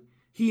prison.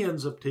 He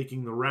ends up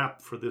taking the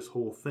rap for this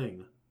whole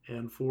thing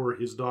and for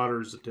his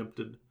daughter's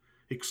attempted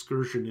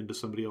excursion into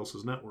somebody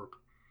else's network.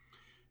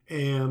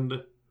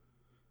 And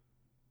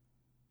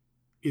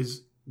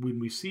when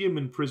we see him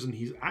in prison,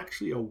 he's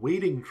actually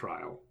awaiting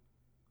trial.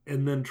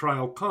 And then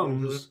trial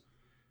comes.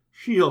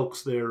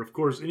 She-Hulk's there. Of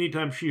course,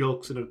 anytime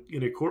She-Hulk's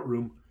in a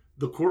courtroom,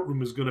 the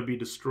courtroom is going to be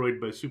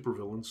destroyed by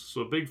supervillains.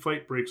 So a big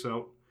fight breaks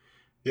out.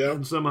 Yeah.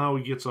 And somehow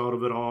he gets out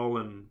of it all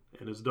and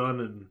is done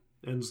and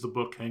ends the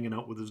book hanging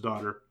out with his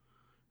daughter.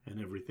 And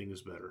everything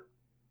is better.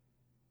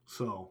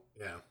 So.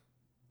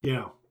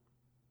 Yeah.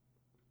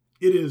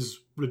 It is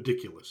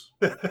ridiculous.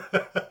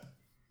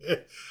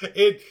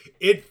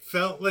 It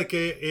felt like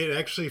it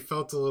actually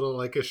felt a little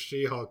like a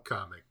She-Hulk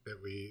comic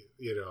that we,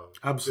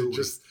 absolutely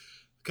just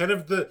kind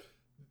of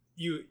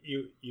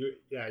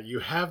you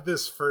have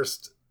this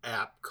first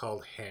app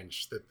called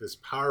Hench that this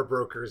power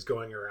broker is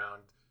going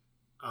around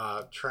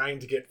trying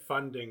to get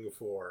funding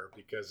for,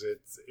 because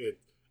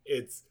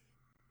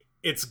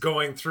it's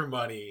going through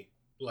money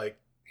like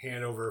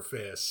hand over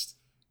fist,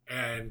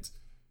 and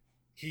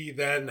he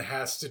then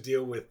has to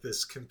deal with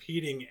this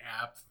competing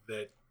app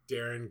that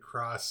Darren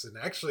Cross, and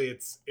actually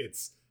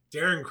it's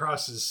Darren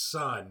Cross's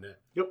son,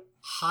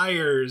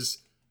 hires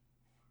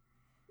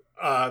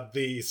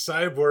the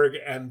cyborg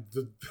and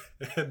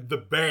the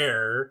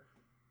bear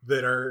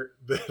that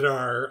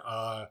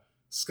are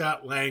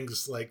Scott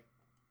Lang's like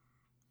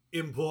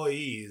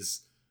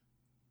employees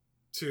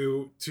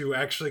to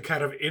actually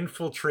kind of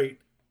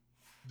infiltrate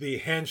the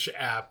Hench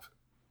app,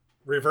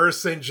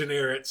 reverse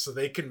engineer it so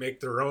they can make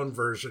their own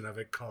version of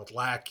it called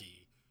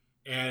Lackey.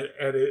 And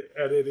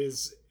it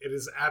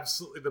is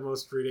absolutely the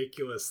most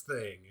ridiculous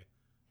thing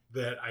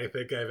that I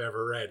think I've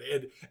ever read.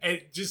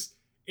 And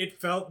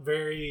it felt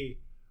very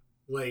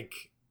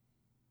like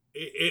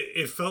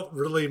it felt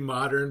really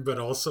modern, but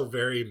also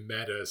very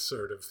meta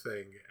sort of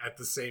thing at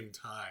the same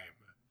time.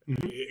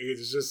 Mm-hmm.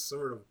 It's just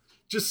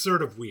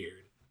sort of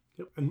weird.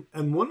 Yep.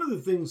 And one of the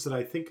things that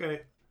I think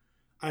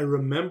I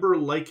remember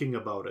liking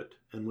about it,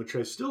 and which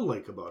I still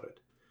like about it,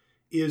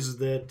 is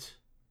that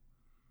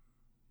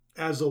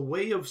as a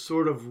way of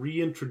sort of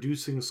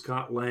reintroducing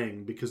Scott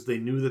Lang, because they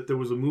knew that there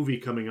was a movie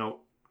coming out,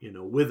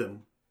 with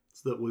him,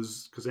 that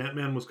was because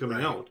Ant-Man was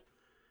coming out.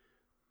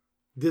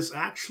 This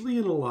actually,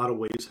 in a lot of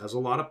ways, has a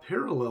lot of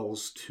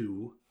parallels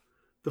to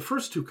the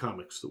first two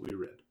comics that we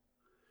read,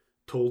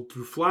 told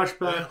through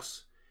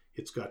flashbacks.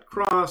 It's got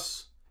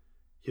Cross,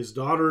 his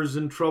daughter is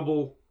in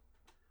trouble.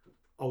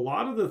 A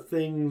lot of the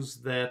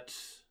things that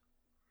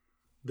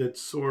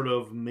sort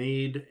of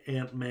made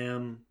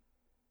Ant-Man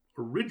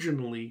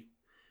originally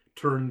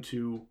turn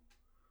to,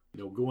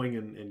 going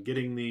and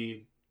getting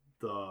the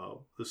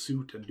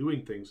suit and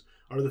doing things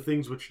are the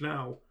things which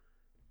now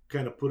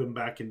kind of put him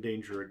back in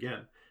danger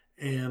again.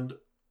 And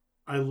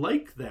I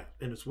like that.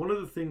 And it's one of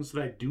the things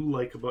that I do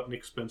like about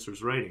Nick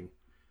Spencer's writing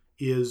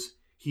is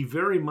he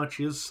very much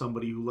is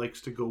somebody who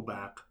likes to go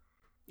back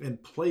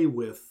and play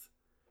with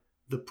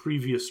the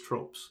previous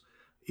tropes.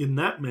 In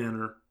that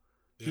manner,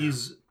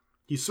 he's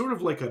sort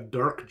of like a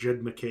dark Jed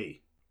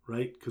McKay,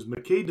 right? Because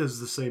McKay does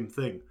the same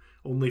thing,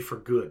 only for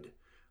good.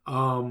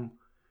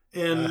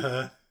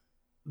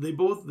 They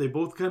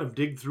both kind of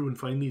dig through and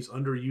find these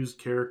underused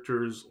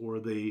characters, or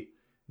they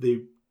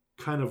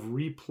kind of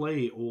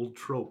replay old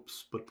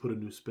tropes but put a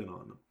new spin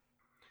on them.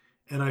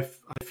 And I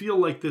feel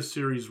like this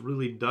series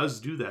really does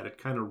do that. It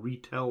kind of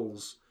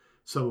retells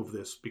some of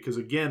this, because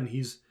again,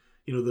 he's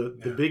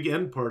the big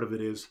end part of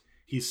it is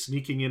he's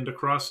sneaking into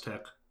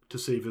Crosstech to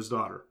save his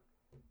daughter.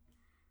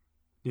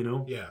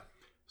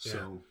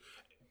 So,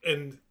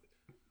 and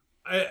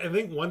I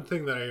think one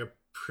thing that I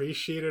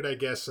appreciated, I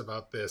guess,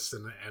 about this,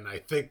 and I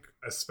think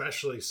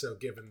especially so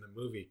given the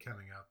movie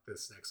coming out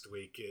this next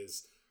week,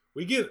 is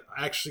we get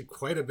actually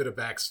quite a bit of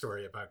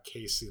backstory about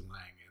Casey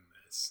Lang in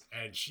this,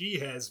 and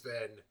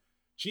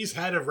she's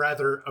had a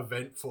rather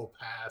eventful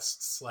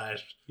past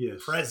 /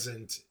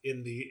 present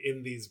in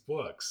these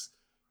books.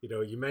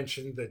 You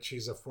mentioned that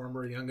she's a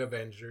former Young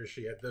Avenger.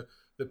 She had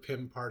the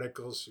Pym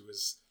particles. She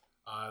was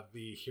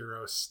the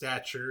hero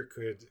stature,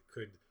 could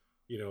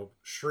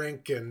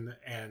shrink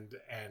and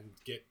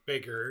get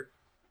bigger.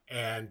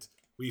 And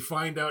we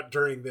find out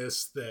during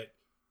this that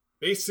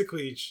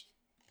basically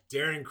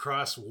Darren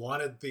Cross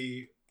wanted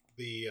the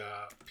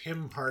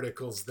Pym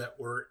particles that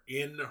were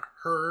in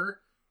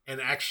her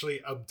and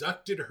actually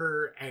abducted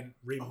her and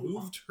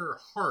removed her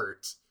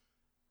heart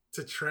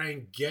to try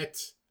and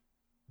get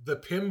the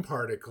Pym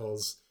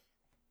particles.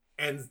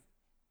 And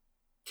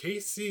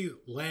Casey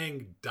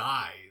Lang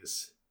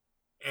dies,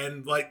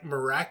 and like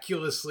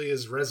miraculously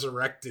is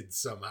resurrected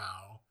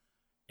somehow.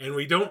 And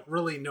we don't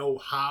really know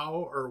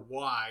how or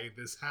why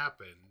this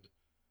happened.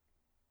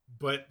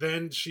 But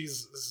then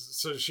she's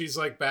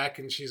like back,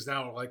 and she's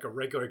now like a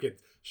regular kid.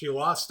 She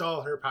lost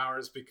all her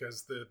powers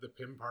because the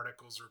Pym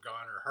particles were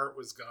gone. Her heart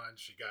was gone.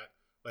 She got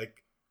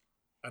like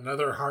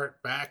another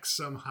heart back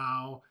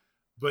somehow.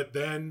 But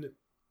then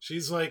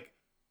she's like,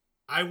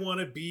 I want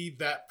to be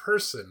that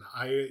person.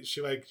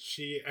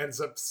 She ends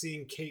up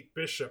seeing Kate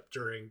Bishop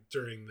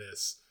during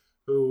this,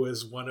 who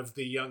was one of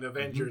the young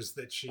Avengers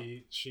that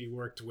she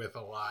worked with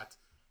a lot.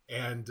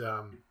 And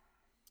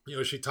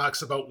she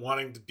talks about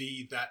wanting to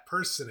be that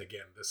person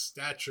again, the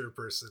stature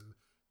person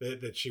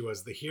that she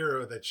was, the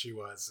hero that she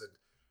was.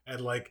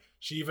 And like,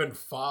 she even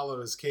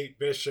follows Kate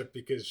Bishop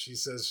because she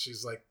says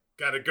she's like,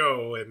 gotta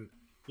go. And,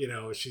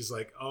 she's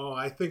like, oh,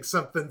 I think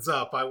something's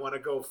up. I want to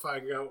go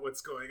find out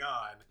what's going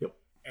on. Yep.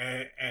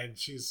 And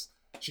she's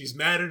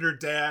mad at her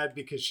dad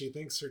because she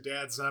thinks her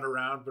dad's not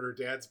around, but her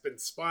dad's been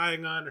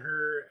spying on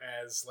her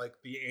as like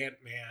the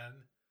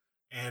Ant-Man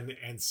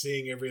and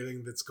seeing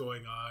everything that's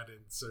going on.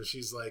 And so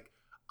she's like,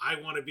 I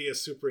want to be a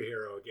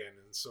superhero again.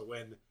 And so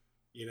when,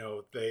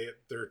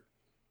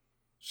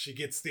 she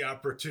gets the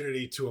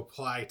opportunity to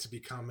apply to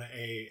become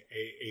a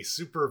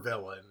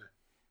supervillain,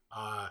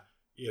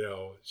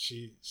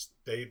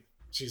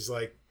 she's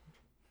like,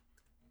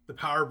 the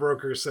power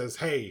broker says,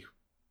 hey,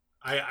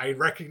 I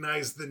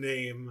recognize the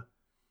name.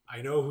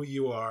 I know who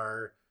you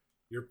are.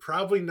 You're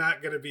probably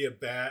not going to be a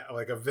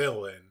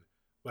villain,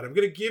 but I'm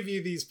going to give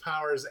you these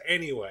powers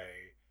anyway.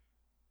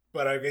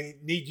 But I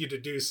need you to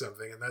do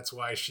something, and that's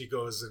why she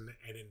goes and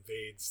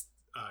invades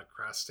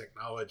Cross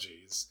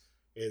Technologies.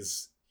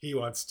 Is he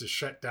wants to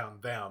shut down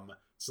them,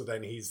 so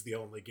then he's the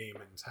only game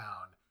in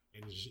town,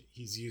 and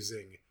he's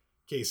using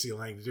Casey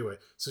Lang to do it.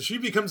 So she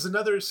becomes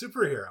another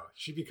superhero.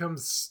 She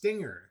becomes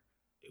Stinger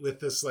with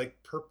this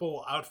like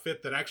purple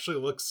outfit that actually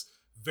looks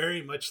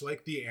very much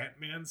like the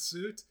Ant-Man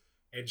suit,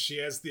 and she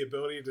has the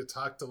ability to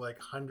talk to like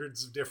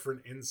hundreds of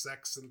different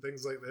insects and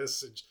things like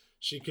this, and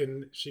she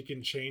can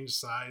change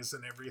size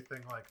and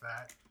everything like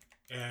that.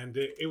 And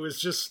it was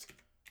just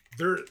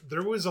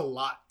there was a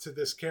lot to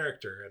this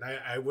character, and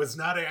I was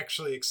not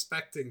actually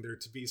expecting there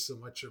to be so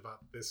much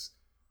about this,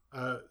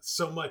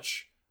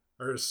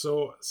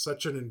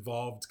 such an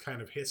involved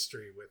kind of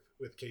history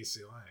with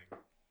Casey Lang.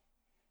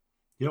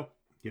 Yep.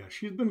 Yeah,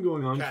 she's been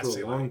going on for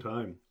a long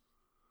time.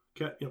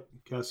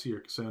 Cassie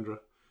or Cassandra.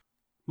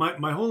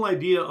 My whole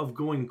idea of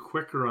going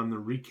quicker on the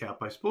recap,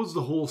 I suppose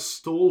the whole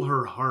stole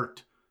her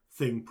heart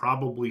thing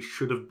probably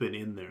should have been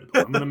in there,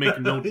 though. I'm going to make a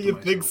note to You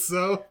myself. think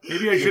so?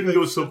 Maybe I shouldn't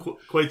go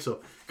quite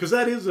so. Because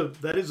that is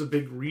a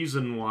big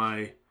reason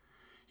why,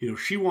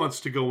 she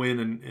wants to go in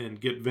and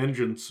get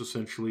vengeance,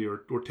 essentially,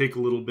 or take a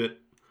little bit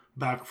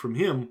back from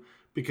him,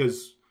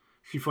 because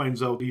she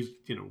finds out he's,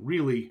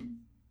 really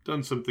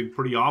done something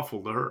pretty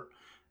awful to her.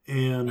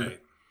 And right.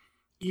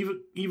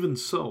 even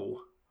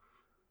so,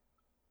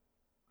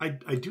 I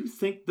do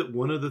think that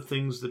one of the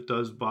things that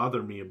does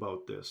bother me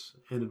about this,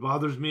 and it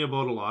bothers me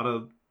about a lot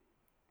of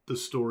the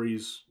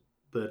stories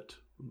that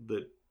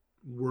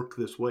work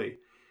this way,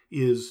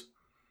 is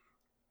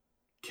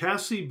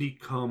Cassie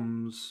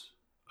becomes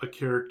a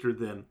character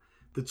then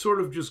that sort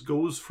of just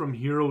goes from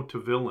hero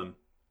to villain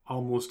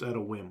almost at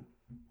a whim.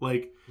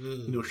 Like,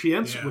 when she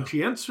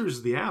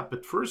answers the app,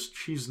 at first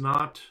she's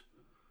not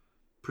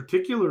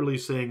particularly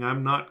saying,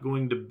 I'm not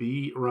going to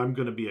be, or I'm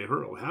going to be a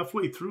hero.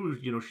 Halfway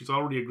through, she's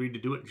already agreed to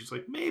do it. And she's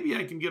like, maybe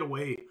I can get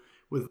away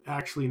with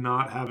actually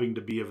not having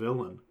to be a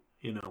villain,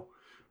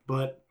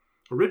 But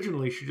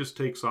originally, she just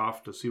takes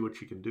off to see what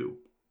she can do.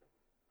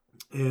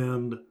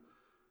 And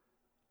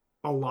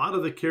a lot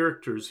of the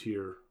characters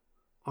here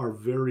are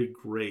very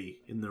gray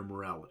in their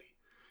morality.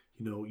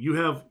 You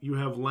have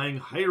Lang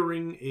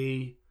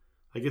hiring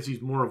I guess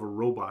he's more of a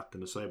robot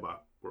than a cyborg.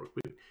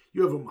 But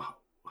you have him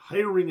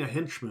hiring a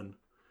henchman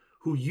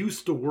who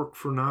used to work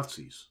for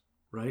Nazis,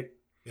 right?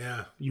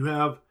 Yeah. You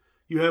have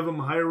him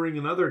hiring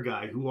another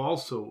guy who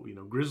also,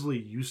 Grizzly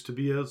used to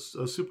be a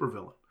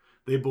supervillain.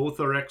 They both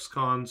are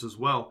ex-cons as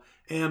well.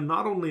 And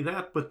not only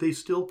that, but they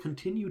still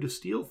continue to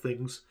steal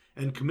things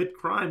and commit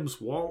crimes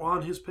while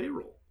on his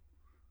payroll.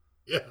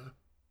 Yeah.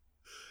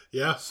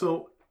 Yeah.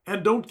 So,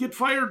 and don't get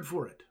fired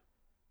for it,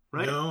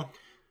 right? No.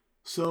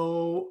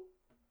 So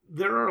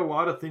there are a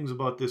lot of things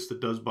about this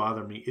that does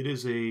bother me. It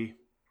is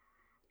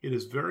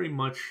very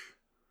much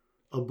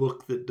a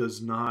book that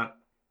doesn't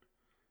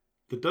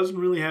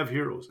really have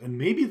heroes. And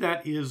maybe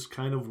that is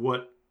kind of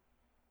what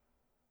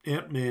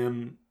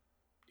Ant-Man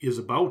is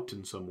about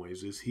in some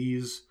ways, is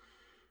he's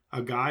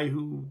a guy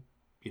who,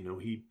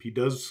 he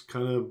does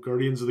kind of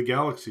Guardians of the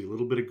Galaxy, a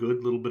little bit of good,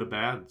 a little bit of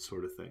bad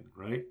sort of thing,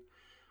 right?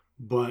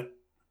 But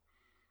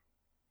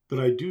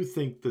I do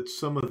think that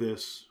some of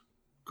this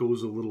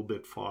goes a little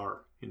bit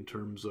far in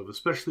terms of,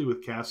 especially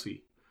with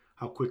Cassie,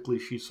 how quickly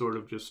she sort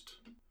of just,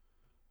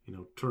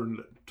 turned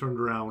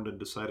around and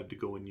decided to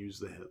go and use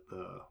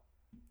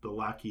the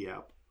Lackey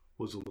app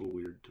was a little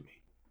weird to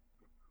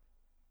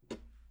me.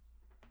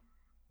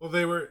 Well,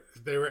 they were.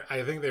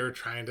 I think they were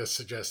trying to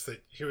suggest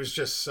that he was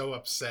just so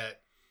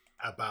upset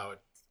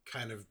about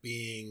kind of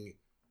being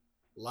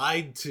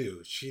lied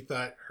to. She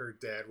thought her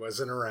dad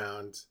wasn't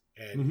around,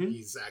 and Mm-hmm.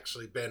 he's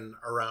actually been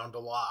around a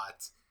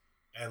lot.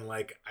 And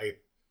like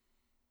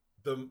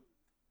the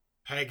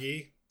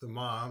Peggy, the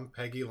mom,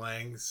 Peggy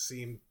Lang,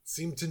 seemed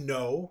to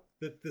know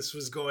that this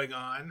was going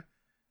on,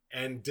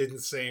 and didn't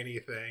say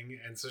anything,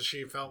 and so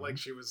she felt like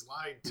she was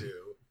lied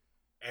to,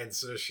 and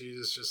so she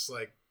was just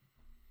like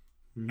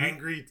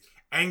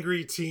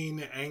angry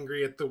teen,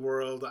 angry at the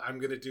world. I'm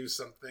gonna do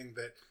something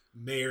that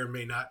may or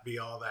may not be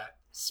all that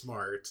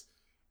smart,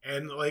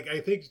 and like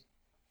I think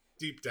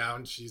deep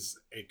down she's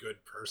a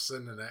good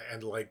person,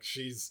 and like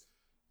she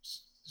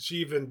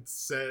even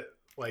said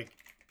like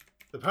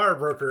the power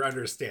broker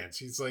understands.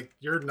 He's like,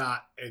 you're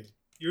not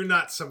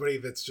somebody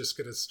that's just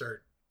gonna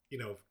start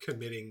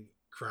committing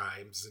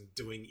crimes and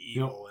doing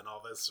evil and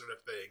all this sort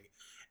of thing,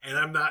 and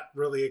I'm not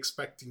really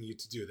expecting you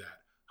to do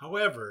that.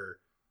 However,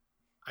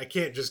 I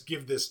can't just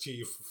give this to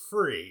you for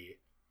free.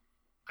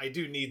 I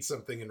do need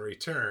something in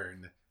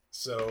return.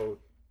 So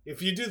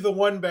if you do the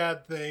one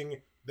bad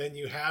thing, then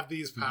you have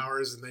these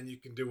powers, and then you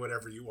can do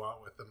whatever you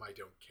want with them. I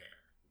don't care.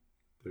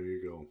 There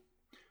you go.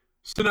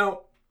 So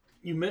now,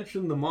 you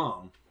mentioned the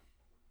mom.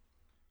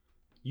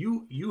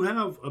 You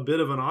have a bit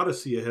of an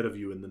odyssey ahead of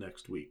you in the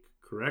next week,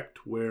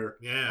 correct? Where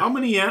how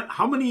many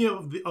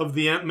of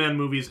the Ant-Man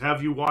movies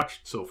have you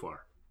watched so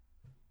far?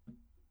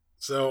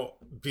 So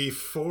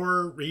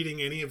before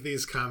reading any of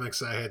these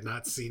comics, I had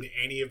not seen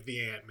any of the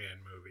Ant-Man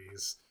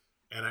movies,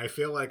 and I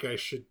feel like I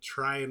should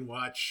try and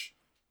watch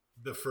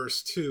the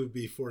first two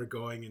before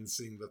going and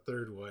seeing the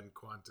third one,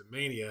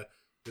 Quantumania,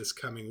 this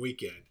coming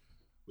weekend.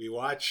 We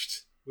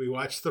watched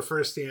the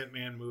first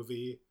Ant-Man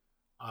movie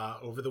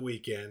over the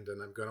weekend,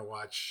 and I'm going to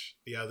watch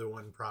the other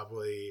one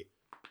probably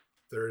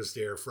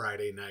Thursday or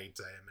Friday night,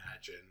 I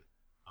imagine.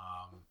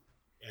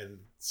 And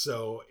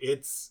so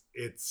it's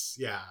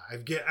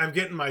I'm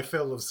getting my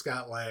fill of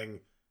Scott Lang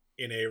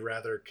in a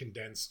rather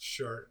condensed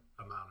short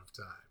amount of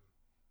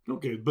time.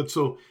 Okay, but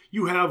so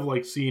you have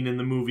like seen in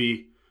the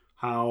movie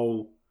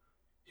how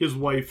his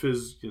wife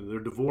is,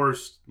 they're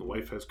divorced, the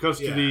wife has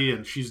custody,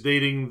 and she's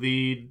dating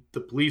the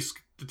police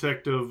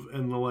detective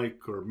and the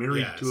like, or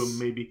married to him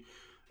maybe,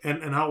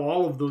 and how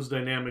all of those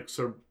dynamics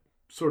are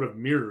sort of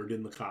mirrored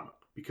in the comic,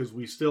 because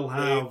we still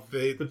have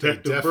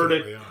Detective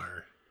Burdick.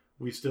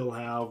 We still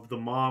have the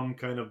mom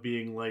kind of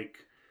being like,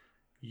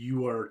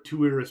 you are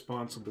too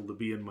irresponsible to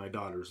be in my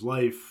daughter's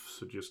life,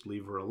 so just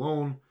leave her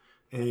alone.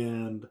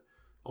 And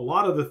a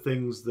lot of the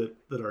things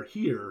that are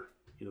here,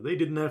 they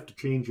didn't have to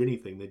change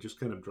anything. They just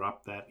kind of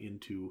dropped that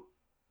into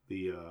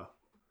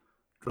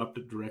dropped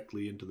it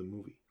directly into the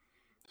movie.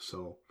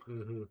 So,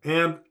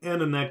 and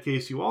in that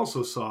case, you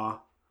also saw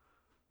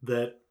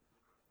that,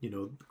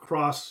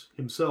 Cross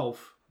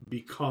himself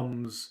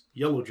becomes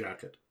Yellow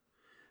Jacket.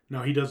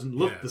 Now, he doesn't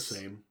look the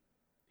same.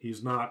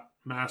 He's not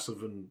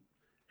massive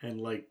and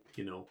like,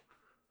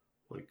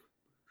 like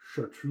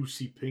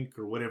chartreusey pink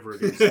or whatever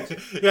it is.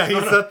 He's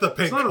not the pink.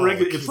 It's not a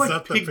regular. It's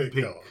like pig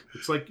pink.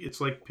 It's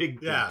like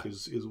pig pink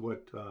is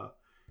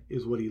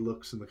what he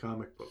looks in the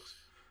comic books.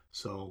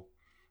 So,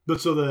 but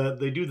so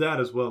they do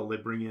that as well. They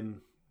bring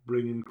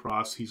in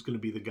Cross. He's going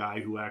to be the guy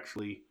who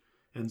actually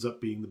ends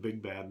up being the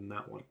big bad in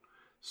that one.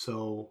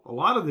 So a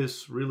lot of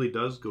this really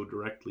does go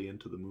directly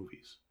into the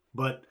movies.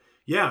 But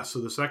yeah, so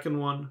the second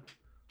one,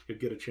 you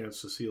get a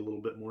chance to see a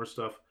little bit more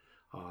stuff.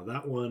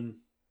 That one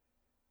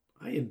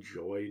I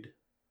enjoyed.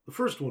 The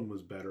first one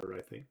was better,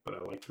 I think, but I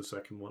liked the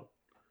second one.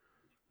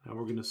 Now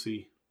we're going to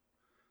see.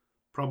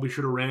 Probably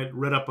should have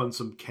read up on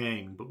some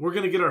Kang, but we're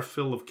going to get our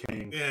fill of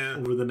Kang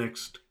over the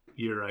next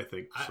year, I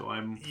think. So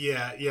I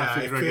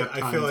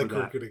feel like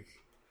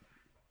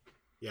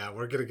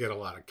we're gonna get a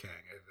lot of Kang,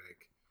 I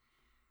think.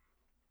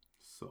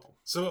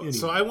 So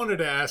anyway. I wanted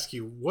to ask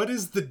you, what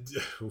is the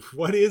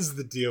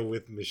deal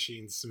with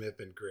Machine Smith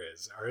and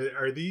Grizz?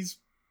 Are these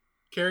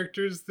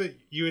characters that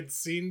you had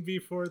seen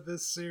before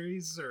this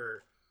series,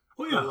 or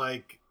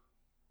like?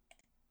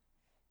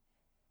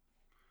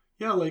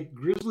 Yeah, like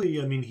Grizzly.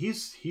 I mean,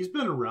 he's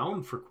been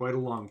around for quite a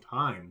long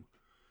time,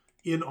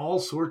 in all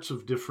sorts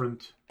of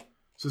different.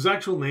 So his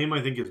actual name,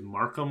 I think, is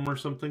Markham or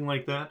something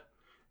like that,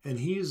 and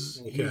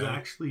he's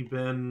actually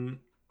been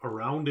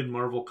around in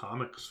Marvel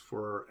Comics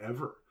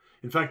forever.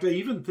 In fact, I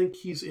even think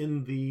he's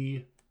in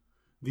the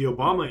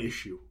Obama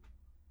issue,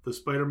 the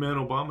Spider-Man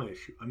Obama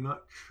issue. I'm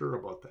not sure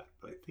about that,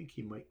 but I think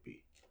he might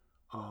be.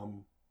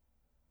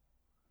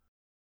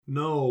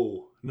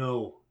 No,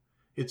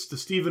 it's the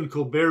Stephen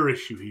Colbert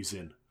issue he's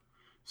in.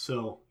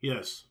 So,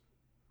 yes.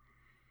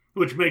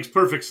 Which makes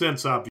perfect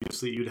sense,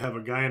 obviously. You'd have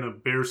a guy in a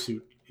bear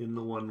suit in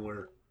the one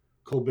where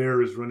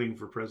Colbert is running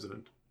for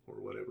president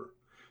or whatever.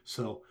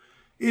 So,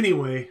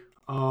 anyway,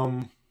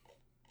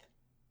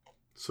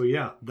 so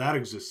yeah, that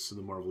exists in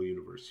the Marvel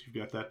Universe. You've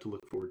got that to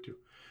look forward to.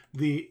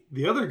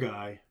 The other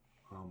guy,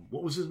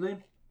 what was his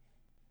name?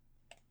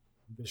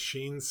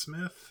 Machine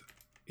Smith.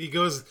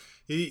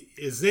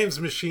 His name's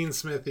Machine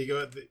Smith.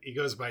 He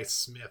goes by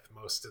Smith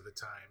most of the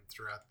time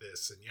throughout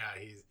this, and yeah,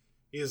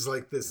 is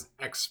like this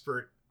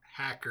expert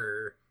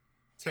hacker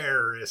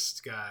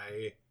terrorist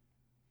guy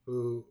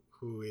who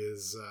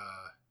is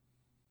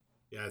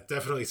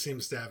definitely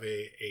seems to have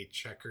a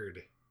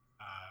checkered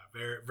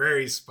very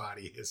very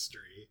spotty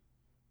history.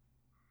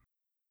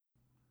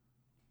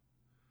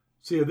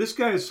 So yeah, this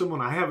guy is someone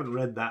I haven't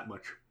read that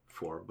much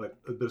for, but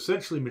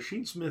essentially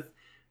Machine Smith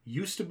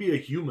used to be a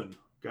human,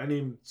 a guy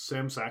named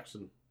Sam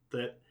Saxon,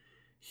 that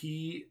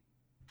he,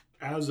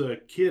 as a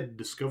kid,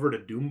 discovered a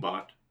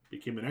Doombot,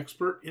 became an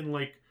expert in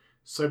like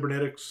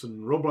cybernetics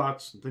and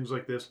robots and things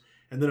like this,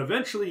 and then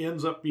eventually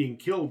ends up being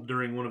killed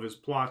during one of his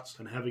plots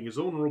and having his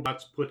own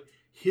robots put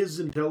his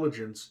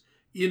intelligence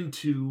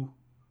into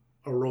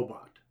a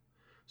robot.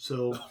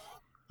 So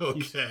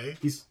okay,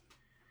 he's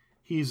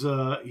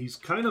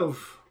kind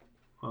of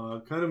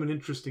an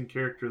interesting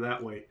character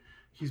that way.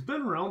 He's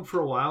been around for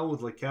a while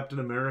with like Captain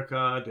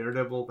America,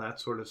 Daredevil, that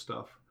sort of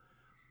stuff.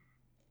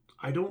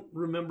 I don't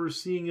remember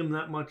seeing him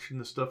that much in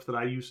the stuff that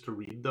I used to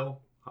read, though.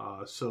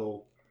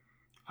 So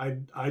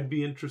I'd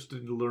be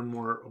interested to learn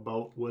more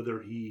about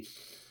whether he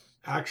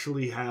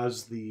actually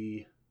has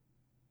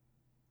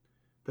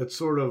that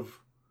sort of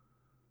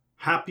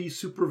happy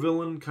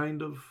supervillain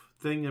kind of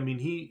thing. I mean,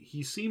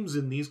 he seems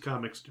in these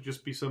comics to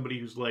just be somebody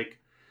who's like,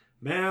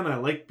 man, I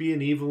like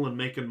being evil and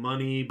making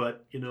money,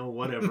 but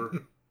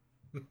whatever.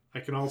 I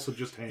can also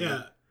just hang.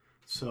 Yeah.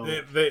 So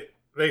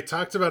they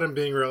talked about him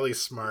being really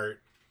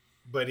smart,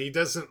 but he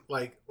doesn't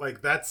like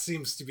that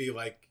seems to be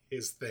like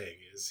his thing.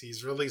 Is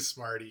he's really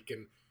smart. He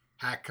can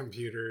hack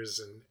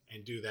computers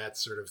and do that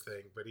sort of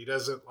thing, but he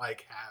doesn't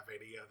like have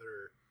any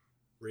other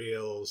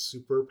real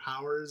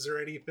superpowers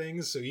or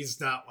anything. So he's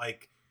not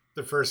like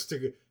the first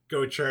to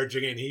go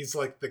charging in. He's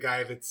like the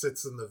guy that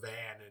sits in the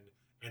van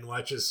and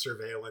watches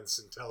surveillance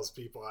and tells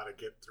people how to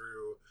get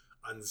through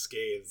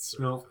unscathed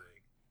sort of thing.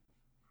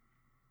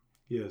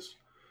 Yes.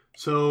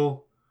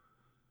 So,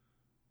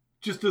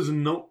 just as a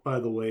note,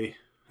 by the way,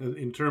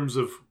 in terms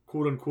of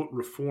quote-unquote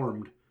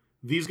reformed,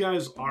 these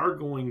guys are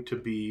going to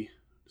be,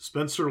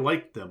 Spencer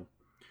liked them,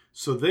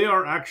 so they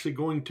are actually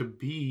going to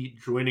be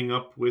joining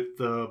up with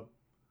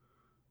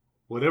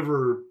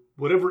whatever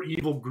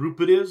evil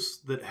group it is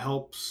that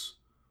helps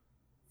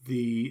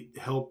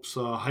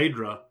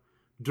Hydra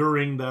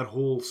during that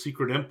whole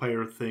Secret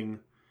Empire thing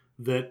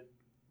that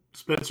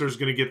Spencer's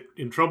going to get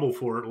in trouble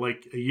for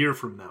like a year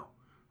from now,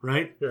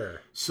 right?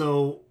 Sure.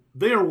 So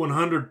they are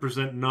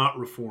 100% not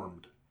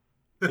reformed.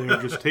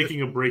 They're just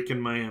taking a break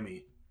in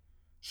Miami.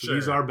 So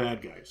These are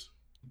bad guys.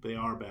 They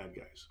are bad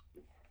guys.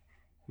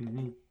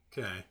 Mm-hmm.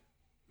 Okay.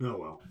 Oh,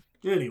 well.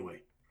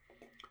 Anyway.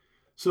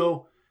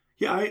 So,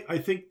 yeah, I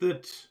think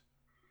that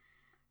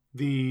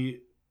the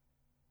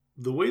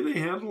way they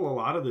handle a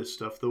lot of this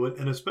stuff, though,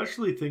 and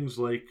especially things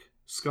like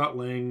Scott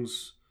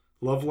Lang's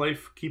love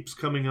life keeps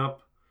coming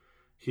up,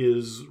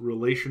 his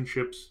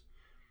relationships,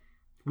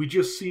 we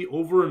just see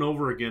over and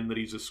over again that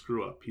he's a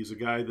screw-up. He's a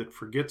guy that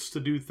forgets to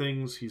do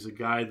things. He's a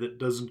guy that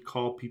doesn't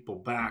call people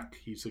back.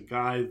 He's a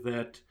guy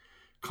that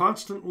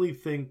constantly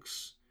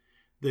thinks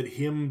that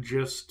him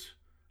just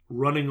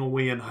running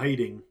away and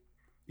hiding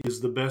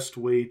is the best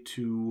way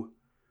to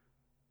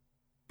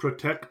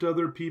protect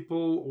other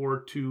people or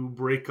to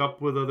break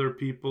up with other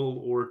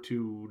people or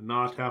to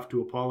not have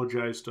to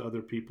apologize to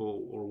other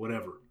people or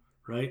whatever,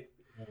 right?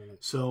 Mm-hmm.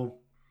 So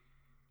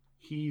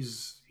he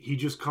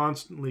just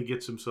constantly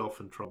gets himself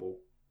in trouble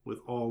with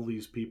all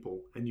these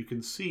people. And you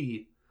can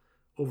see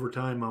over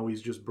time how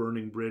he's just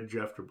burning bridge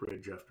after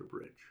bridge after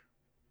bridge.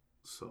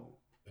 So,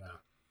 yeah.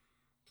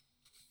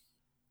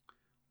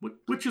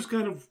 Which is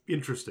kind of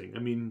interesting. I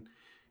mean,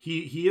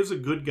 he is a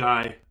good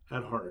guy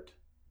at heart,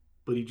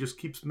 but he just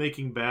keeps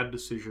making bad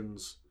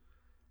decisions.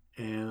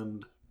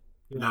 And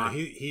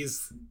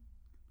he's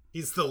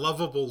the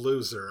lovable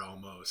loser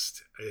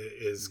almost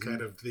is mm-hmm.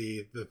 kind of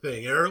the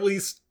thing, or at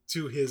least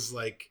to his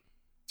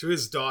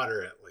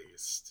daughter, at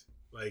least.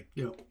 Like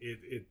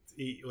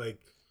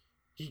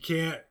he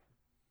can't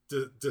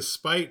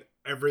despite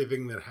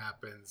everything that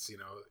happens,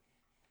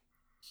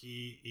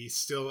 he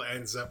still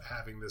ends up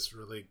having this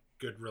really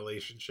good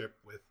relationship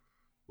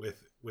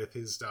with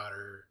his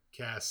daughter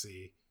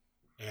Cassie,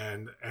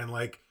 and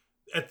like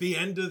at the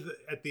end of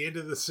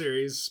the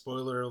series,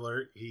 spoiler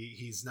alert,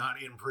 he's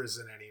not in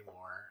prison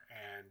anymore,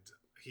 and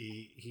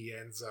he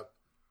ends up,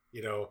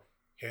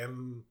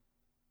 him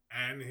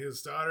and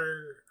his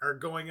daughter are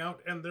going out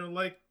and they're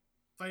like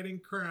fighting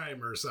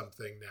crime or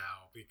something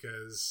now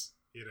because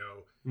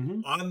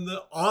mm-hmm.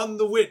 on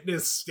the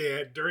witness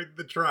stand during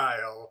the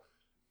trial,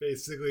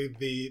 basically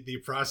the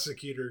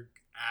prosecutor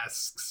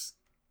asks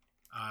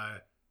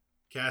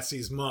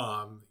Cassie's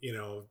mom,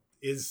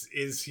 is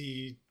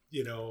he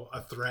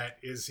a threat,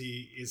 is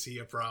he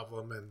a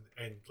problem,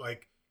 and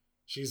like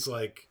she's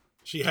like,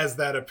 she has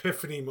that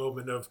epiphany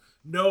moment of,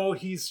 no,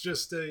 he's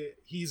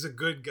a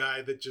good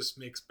guy that just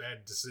makes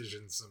bad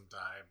decisions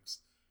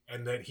sometimes,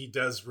 and that he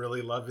does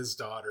really love his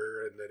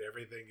daughter, and that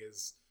everything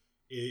is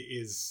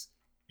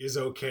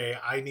okay.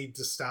 I need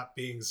to stop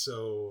being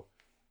so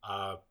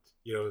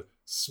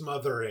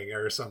smothering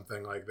or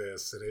something like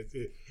this. And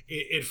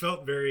it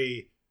felt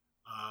very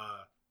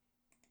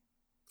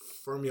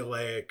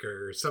formulaic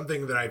or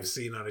something that I've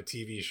seen on a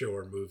TV show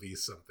or movie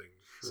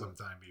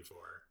sometime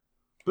before.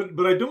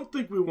 But I don't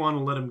think we want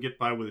to let him get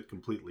by with it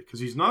completely, because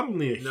he's not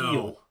only a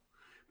heel,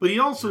 but he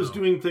also is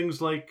doing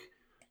things like,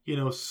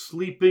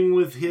 sleeping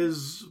with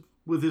his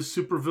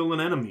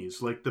supervillain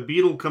enemies. Like the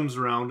Beetle comes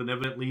around and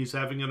evidently he's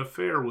having an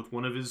affair with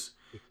one of his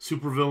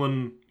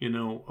supervillain,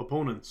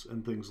 opponents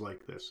and things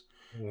like this.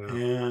 Yeah.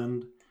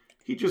 And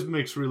he just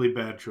makes really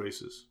bad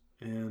choices.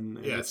 And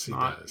yes,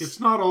 it's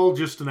not all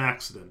just an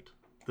accident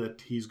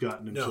that he's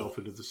gotten himself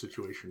into the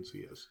situations he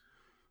is.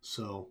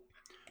 So,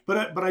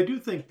 but I do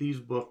think these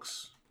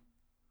books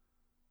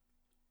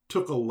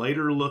took a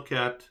lighter look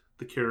at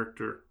the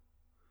character.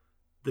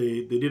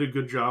 They did a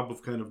good job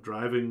of kind of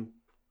driving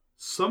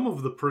some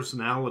of the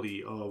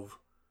personality of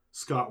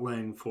Scott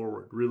Lang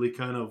forward, really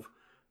kind of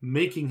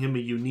making him a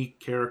unique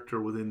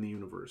character within the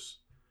universe.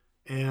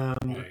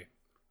 And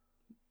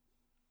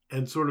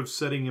sort of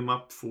setting him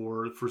up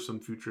for some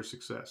future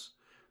success.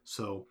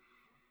 So,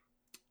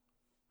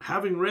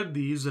 having read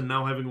these and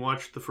now having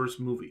watched the first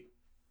movie,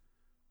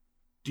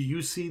 do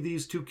you see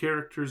these two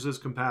characters as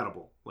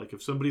compatible? Like,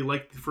 if somebody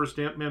liked the first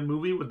Ant-Man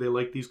movie, would they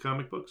like these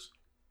comic books?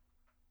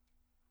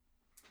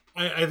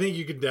 I think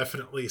you could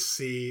definitely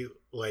see,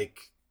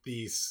 like,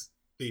 the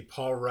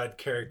Paul Rudd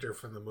character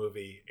from the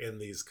movie in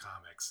these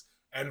comics,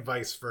 and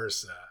vice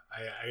versa.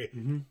 I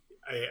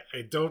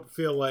don't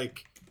feel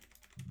like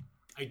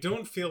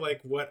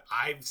what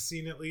I've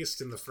seen, at least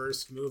in the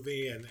first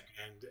movie, and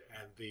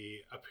the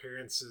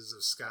appearances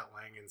of Scott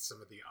Lang in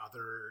some of the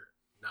other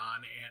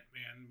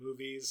non-Ant-Man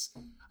movies,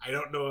 I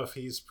don't know if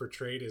he's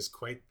portrayed as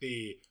quite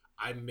the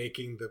I'm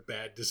making the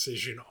bad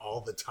decision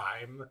all the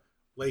time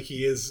like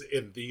he is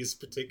in these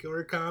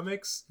particular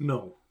comics.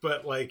 No.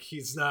 But like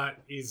he's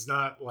not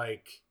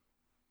like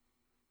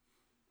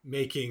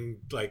making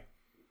like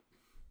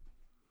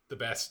the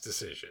best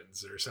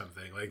decisions or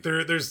something. Like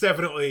there's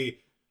definitely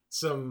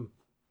some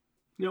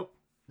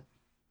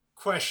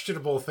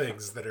questionable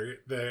things that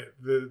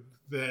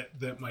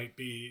might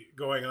be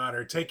going on,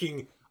 or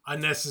taking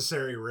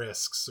unnecessary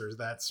risks or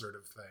that sort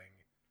of thing.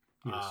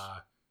 Yes.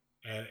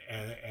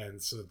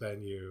 And so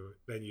then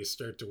you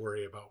start to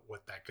worry about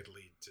what that could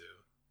lead to.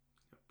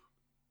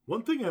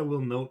 One thing I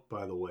will note,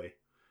 by the way,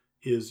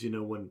 is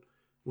when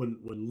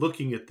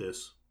looking at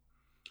this,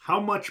 how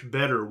much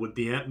better would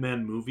the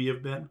Ant-Man movie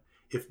have been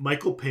if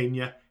Michael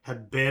Pena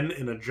had been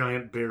in a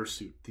giant bear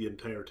suit the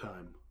entire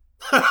time?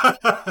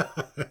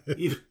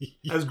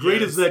 As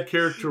great as that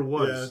character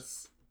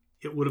was,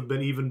 it would have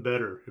been even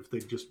better if they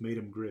just made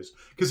him Grizz,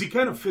 because he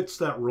kind of fits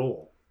that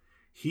role.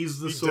 He's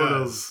the sort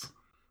of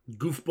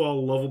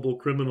goofball, lovable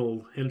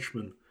criminal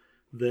henchman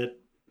that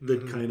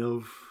kind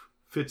of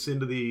fits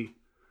into the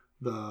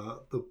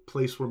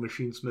place where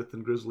Machine Smith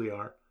and Grizzly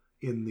are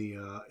in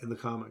the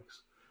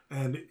comics,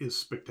 and is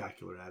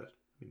spectacular at it.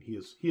 I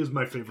mean, he is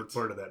my favorite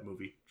part of that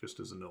movie. Just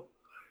as a note,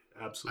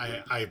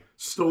 absolutely, I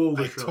stole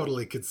the show.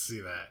 Totally could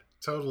see that.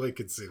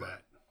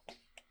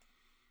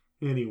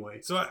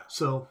 Anyway,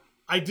 so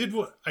I did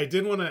want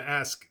to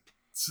ask.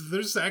 So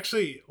there's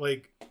actually,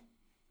 like,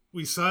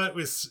 we saw it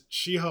with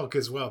She-Hulk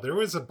as well. There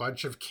was a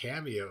bunch of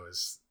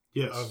cameos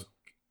of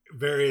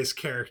various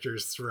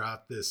characters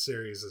throughout this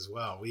series as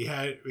well. We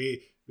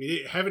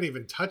haven't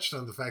even touched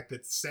on the fact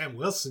that Sam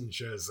Wilson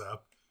shows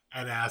up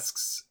and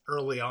asks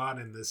early on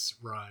in this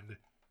run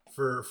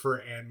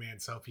for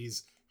Ant-Man's help.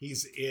 He's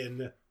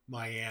in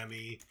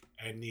Miami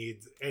and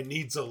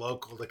needs a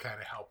local to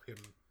kind of help him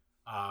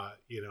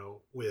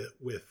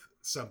with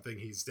something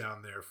he's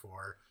down there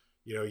for.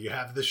 You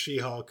have the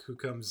She-Hulk who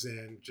comes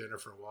in,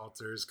 Jennifer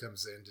Walters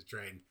comes in to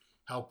try and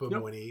help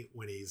him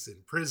when he's in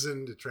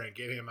prison, to try and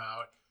get him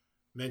out.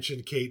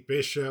 Mentioned Kate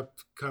Bishop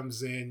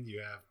comes in.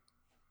 You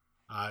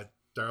have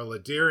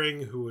Darla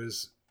Deering, who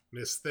is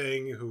Miss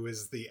Thing, who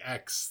is the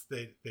ex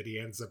that he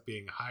ends up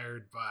being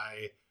hired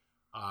by.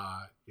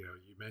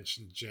 You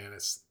mentioned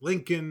Janice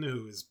Lincoln,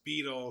 who is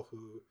Beetle,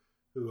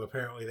 who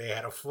apparently they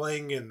had a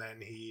fling, and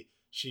then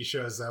she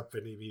shows up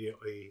and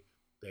immediately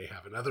they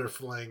have another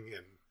fling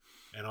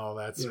and all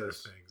that sort of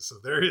thing. So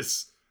there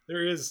is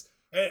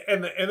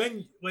and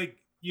then like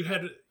you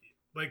had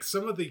like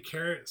some of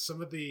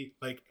the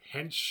like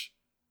henchmen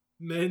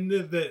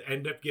that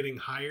end up getting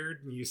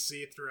hired, and you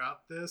see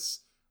throughout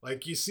this,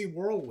 like you see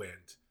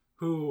Whirlwind,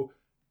 who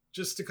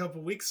just a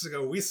couple weeks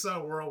ago we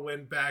saw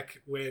Whirlwind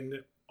back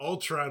when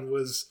Ultron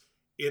was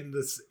in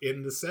the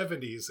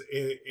 70s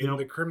in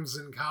the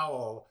Crimson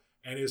Cowl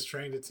and is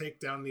trying to take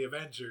down the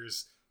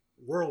Avengers.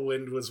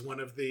 Whirlwind was one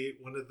of the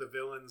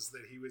villains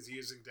that he was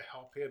using to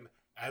help him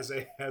as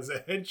a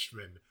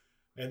henchman.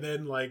 And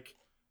then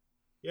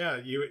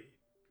you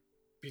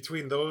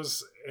between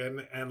those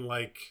and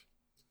like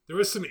there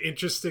was some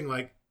interesting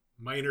like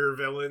minor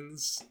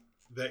villains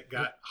that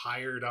got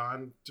hired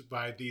on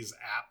by these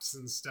apps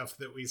and stuff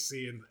that we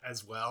see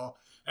as well.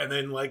 And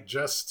then like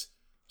just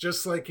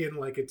like in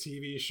like a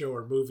TV show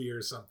or movie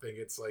or something,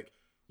 it's like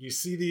you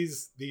see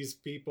these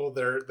people,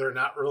 they're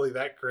not really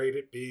that great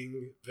at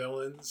being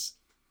villains,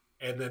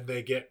 and then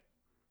they get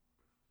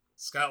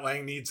Scott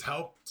Lang needs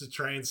help to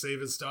try and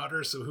save his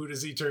daughter. So who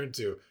does he turn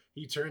to?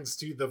 He turns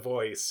to the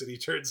Voice, and he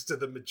turns to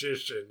the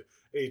Magician,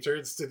 and he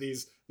turns to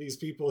these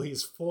people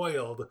he's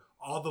foiled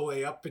all the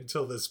way up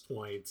until this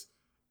point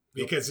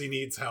because he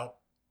needs help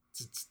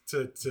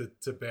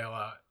to bail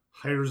out.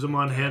 Hires them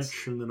on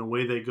hench, and then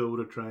away they go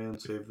to try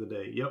and save the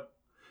day. Yep.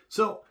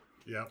 So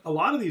a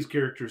lot of these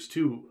characters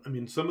too, I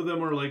mean, some of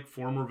them are like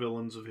former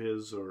villains of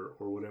his or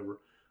whatever.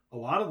 A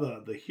lot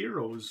of the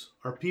heroes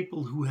are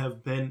people who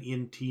have been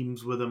in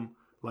teams with him,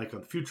 like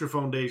on Future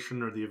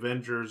Foundation or the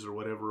Avengers or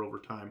whatever over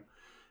time.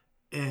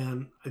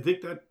 And I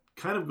think that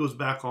kind of goes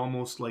back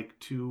almost like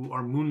to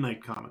our Moon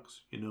Knight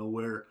comics, you know,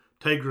 where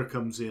Tigra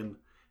comes in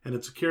and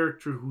it's a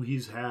character who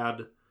he's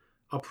had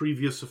a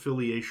previous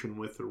affiliation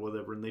with or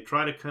whatever. And they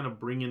try to kind of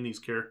bring in these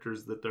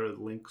characters that there are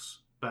links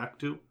back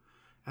to.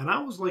 And I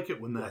always like it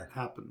when that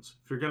happens.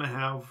 If you're going to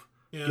have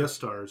guest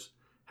stars,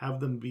 have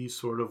them be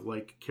sort of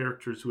like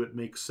characters who it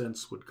makes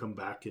sense would come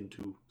back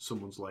into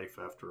someone's life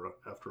after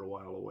a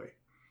while away.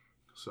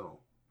 So.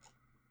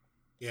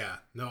 Yeah,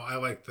 no, I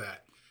like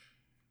that.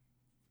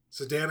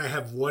 So, Dan, I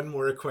have one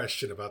more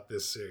question about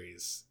this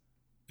series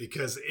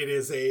because it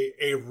is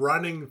a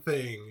running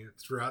thing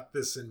throughout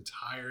this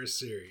entire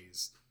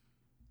series.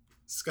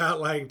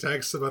 Scott Lang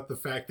talks about the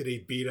fact that he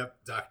beat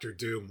up Dr.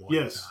 Doom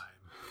one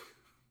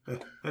time.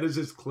 That is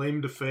his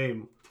claim to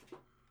fame.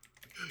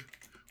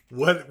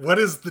 What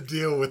is the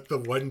deal with the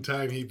one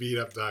time he beat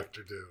up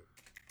Dr.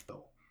 Doom?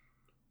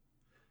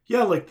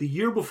 Yeah, like the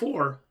year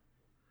before,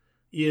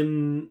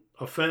 in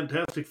a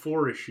Fantastic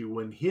Four issue,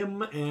 when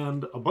him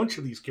and a bunch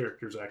of these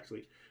characters,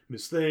 actually,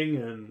 Miss Thing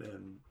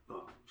and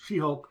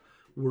She-Hulk,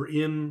 were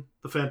in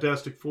the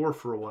Fantastic Four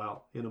for a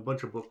while, in a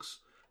bunch of books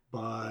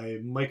by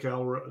Mike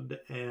Allred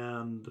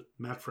and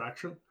Matt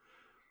Fraction.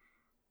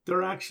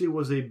 There actually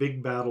was a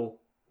big battle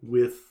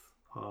with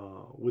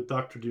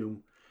Dr.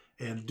 Doom,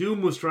 and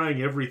Doom was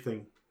trying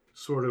everything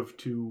sort of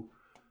to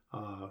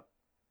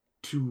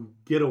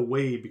get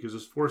away because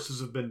his forces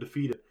have been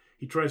defeated.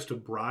 He tries to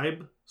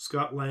bribe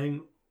Scott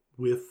Lang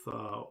with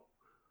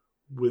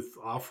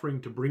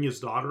offering to bring his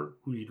daughter,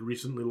 who he'd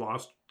recently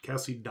lost.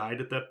 Cassie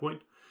died at that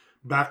point,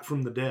 back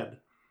from the dead.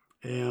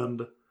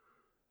 And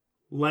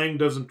Lang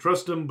doesn't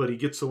trust him, but he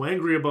gets so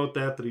angry about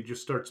that he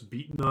just starts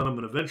beating on him.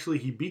 And eventually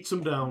he beats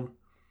him down,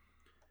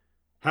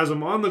 has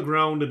him on the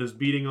ground and is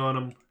beating on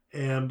him.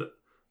 And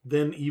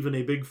then even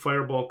a big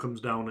fireball comes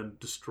down and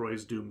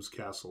destroys Doom's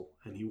castle.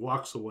 And he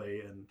walks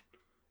away and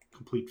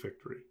complete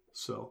victory.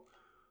 So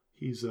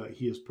he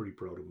is pretty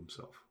proud of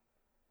himself.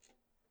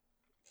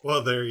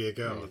 Well, there you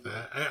go.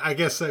 I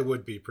guess I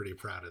would be pretty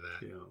proud of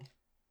that.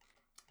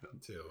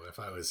 Too, if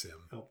I was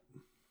him. Oh,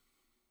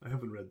 I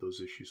haven't read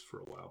those issues for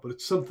a while, but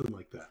it's something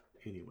like that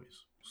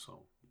anyways.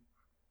 So.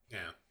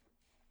 Yeah.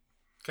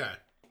 Okay.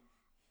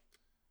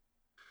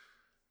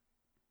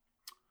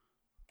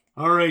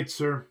 All right,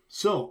 sir.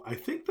 So I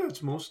think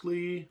that's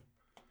mostly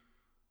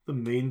the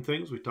main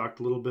things. We talked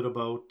a little bit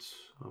about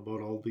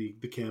all the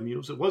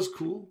cameos. It was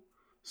cool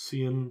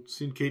seeing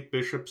Kate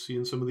Bishop,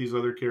 seeing some of these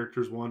other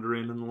characters wander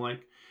in and the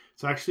like.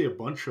 It's actually a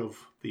bunch of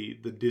the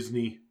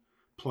Disney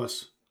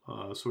Plus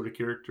sort of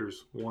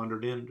characters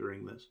wandered in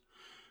during this.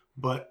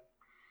 But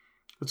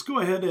let's go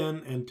ahead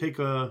and take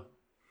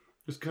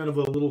just kind of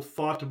a little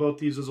thought about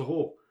these as a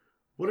whole.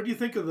 What did you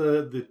think of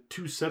the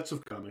two sets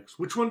of comics?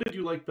 Which one did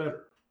you like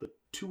better? The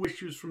 2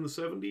 issues from the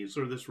 70s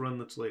or this run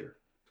that's later?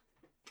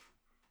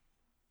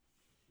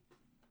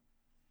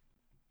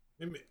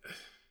 I mean,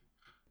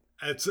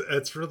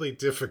 it's really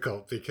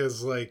difficult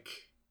because like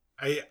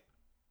I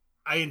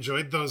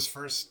enjoyed those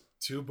first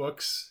 2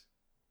 books.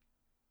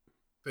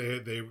 They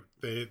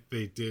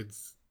did,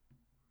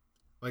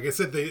 like I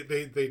said,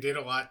 they did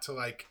a lot to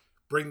like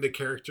bring the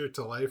character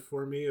to life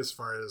for me as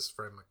far as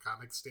from a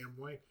comic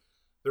standpoint.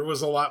 There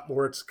was a lot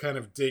more to kind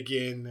of dig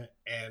in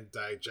and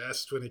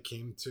digest when it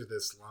came to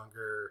this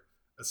longer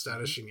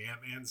Astonishing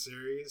Ant-Man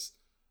series.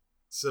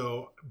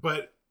 So,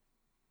 but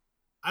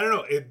I don't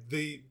know.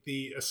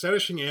 The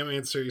Astonishing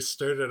Ant-Man series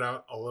started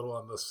out a little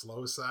on the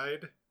slow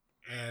side.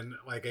 And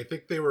like I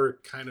think they were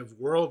kind of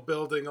world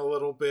building a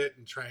little bit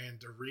and trying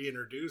to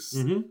reintroduce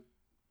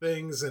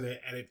things, and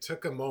it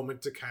took a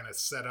moment to kind of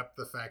set up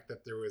the fact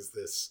that there was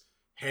this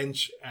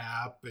hench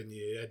app, and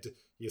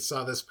you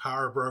saw this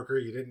power broker,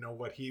 you didn't know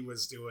what he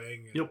was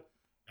doing,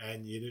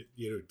 and you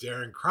know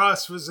Darren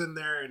Cross was in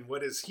there, and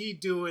what is he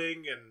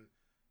doing,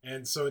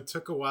 and so it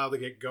took a while to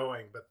get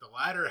going, but the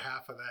latter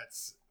half of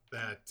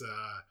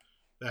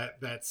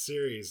that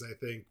series I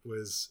think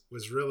was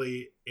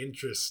really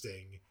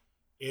interesting.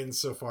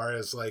 Insofar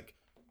as like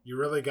you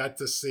really got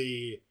to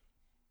see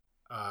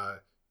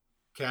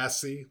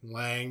Cassie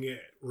Lang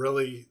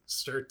really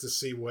start to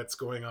see what's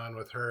going on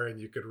with her, and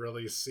you could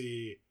really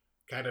see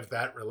kind of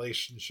that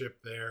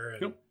relationship there,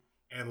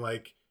 and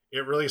like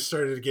it really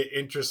started to get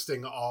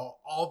interesting.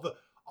 All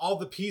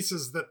the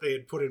pieces that they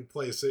had put in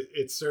place,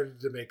 it started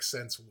to make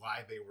sense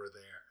why they were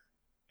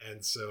there,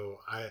 and so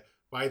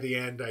by the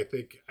end I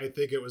think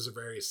it was a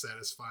very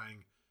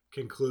satisfying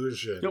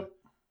conclusion.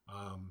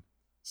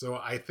 So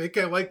I think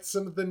I liked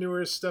some of the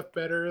newer stuff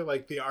better.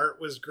 Like the art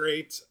was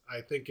great,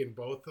 I think, in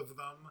both of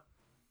them.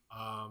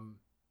 Um,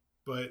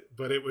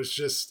 but it was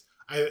just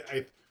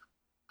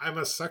I'm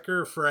a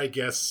sucker for, I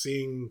guess,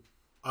 seeing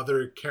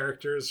other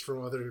characters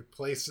from other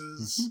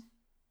places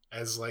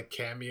as like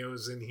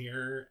cameos in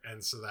here,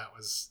 and so that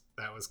was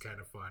kind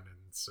of fun.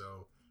 And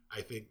so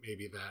I think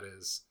maybe that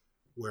is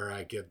where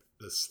I get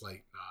the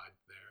slight nod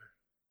there.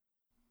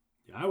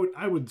 Yeah,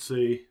 I would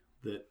say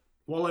that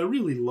while I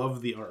really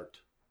love the art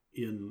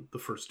in the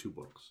first two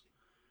books,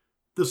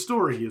 the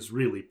story is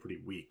really pretty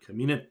weak. I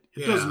mean, it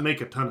doesn't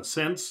make a ton of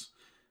sense,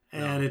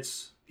 and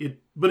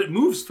but it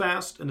moves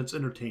fast and it's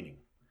entertaining.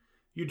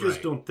 You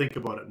just don't think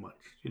about it much.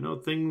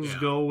 Things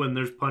go and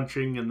there's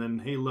punching, and then,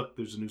 hey, look,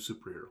 there's a new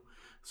superhero.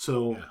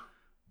 So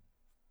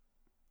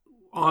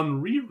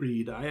on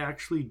reread, I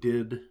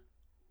did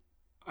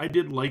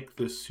like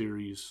this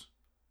series,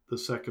 the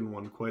second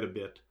one, quite a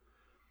bit.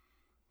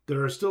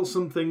 There are still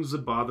some things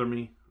that bother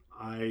me.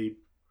 I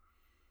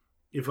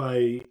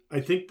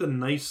think the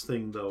nice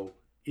thing, though,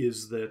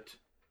 is that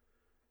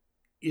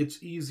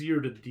it's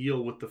easier to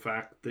deal with the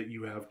fact that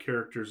you have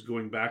characters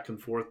going back and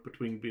forth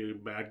between being a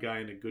bad guy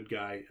and a good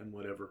guy and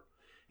whatever,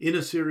 in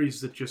a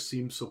series that just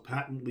seems so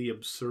patently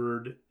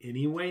absurd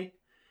anyway,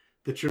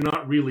 that you're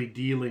not really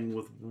dealing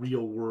with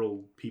real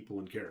world people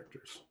and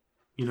characters.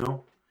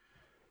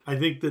 I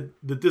think that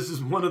this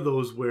is one of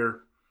those where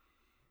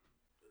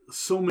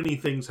so many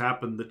things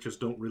happen that just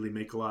don't really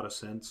make a lot of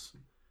sense,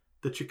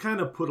 that you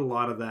kind of put a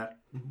lot of that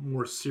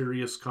more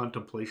serious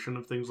contemplation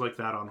of things like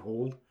that on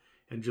hold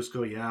and just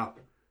go, yeah,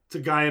 it's a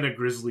guy in a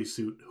grizzly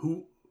suit.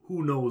 Who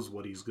knows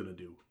what he's going to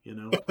do,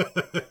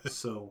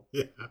 So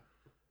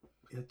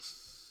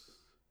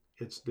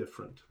it's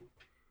different.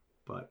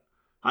 But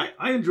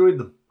I enjoyed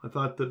them. I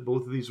thought that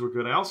both of these were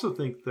good. I also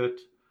think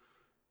that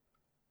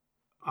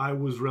I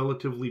was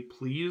relatively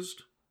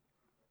pleased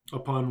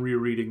upon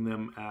rereading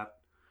them at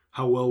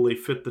how well they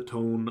fit the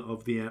tone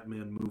of the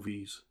Ant-Man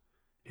movies,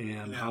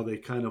 and how they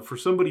kind of, for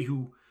somebody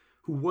who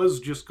was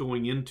just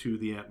going into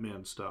the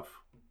Ant-Man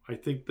stuff, I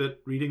think that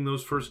reading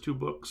those first two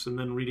books and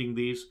then reading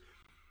these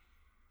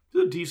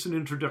is a decent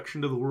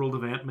introduction to the world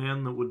of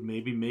Ant-Man that would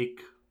maybe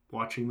make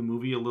watching the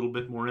movie a little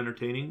bit more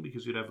entertaining,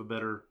 because you'd have a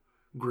better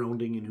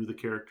grounding in who the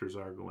characters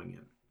are going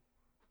in.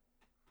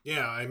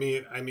 Yeah, I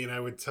mean, I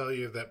would tell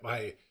you that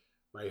by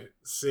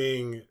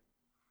seeing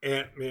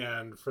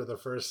Ant-Man for the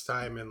first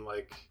time in,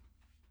 like,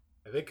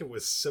 I think it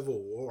was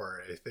Civil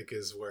War, I think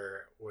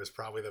was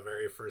probably the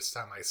very first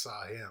time I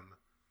saw him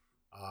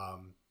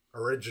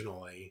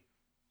originally.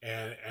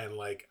 And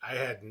like, I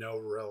had no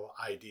real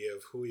idea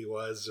of who he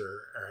was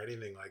or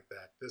anything like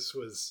that.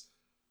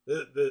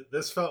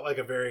 This felt like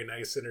a very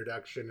nice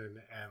introduction,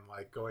 and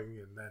like going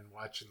and then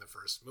watching the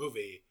first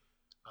movie,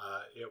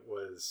 I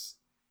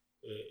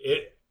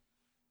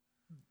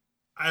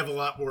have a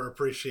lot more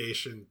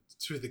appreciation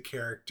to the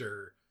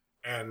character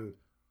and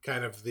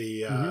kind of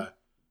the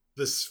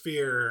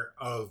sphere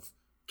of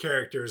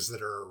characters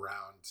that are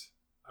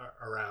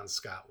around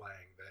Scott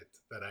Lang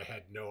that I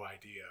had no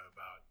idea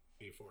about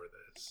before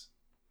this.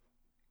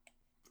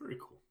 Very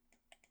cool.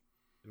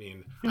 I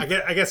mean,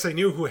 I guess I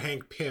knew who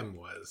Hank Pym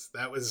was.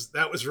 That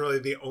was really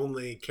the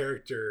only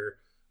character,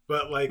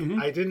 but like,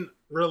 I didn't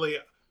really,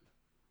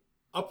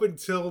 up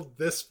until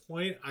this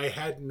point, I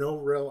had no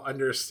real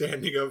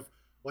understanding of,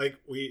 like,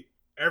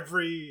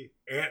 every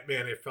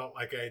Ant-Man it felt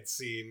like I'd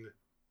seen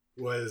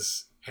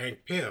was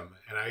Hank Pym,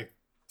 and I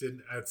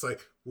didn't. It's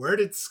like, where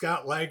did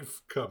Scott Lang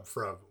come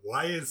from?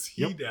 Why is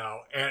he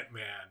now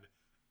Ant-Man?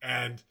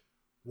 And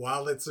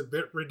while it's a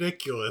bit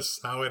ridiculous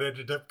how it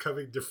ended up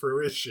coming to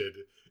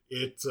fruition,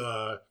 it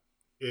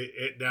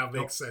now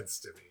makes sense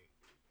to me.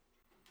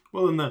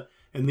 Well,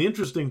 and the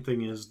interesting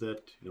thing is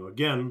that,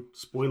 again,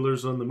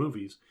 spoilers on the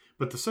movies,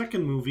 but the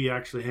second movie,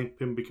 actually, Hank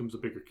Pym becomes a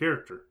bigger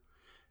character.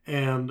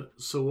 And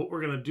so what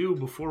we're going to do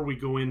before we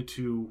go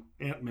into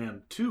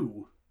Ant-Man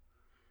 2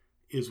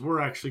 is we're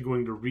actually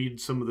going to read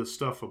some of the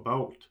stuff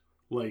about,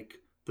 like,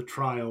 the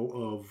trial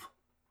of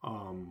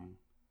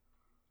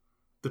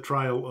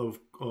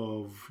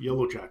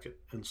Yellow Jacket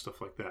and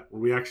stuff like that,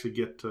 where we actually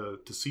get to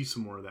see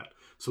some more of that.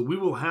 So we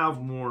will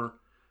have more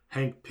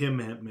Hank Pym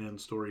Ant-Man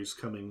stories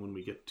coming when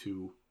we get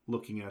to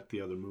looking at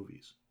the other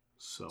movies.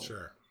 So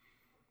sure,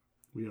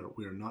 we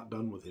are not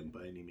done with him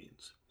by any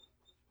means.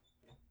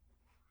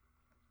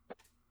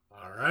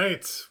 All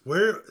right,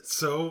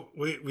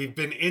 we've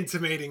been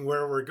intimating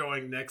where we're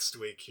going next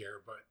week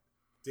here, but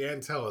Dan,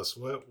 tell us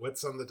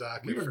what's on the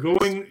docket. We are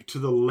going to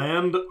the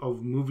land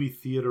of movie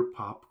theater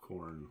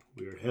popcorn.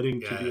 We are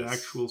heading to the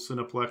actual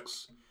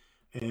Cineplex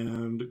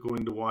and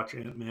going to watch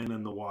Ant-Man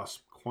and the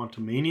Wasp: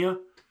 Quantumania,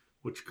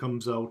 which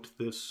comes out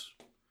this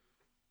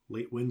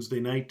late Wednesday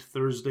night,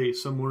 Thursday,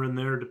 somewhere in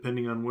there,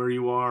 depending on where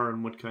you are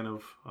and what kind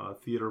of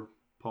theater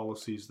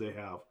policies they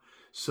have.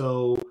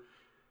 So,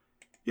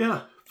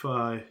 yeah,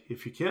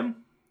 if you can,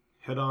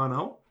 head on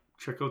out,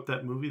 check out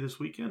that movie this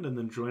weekend, and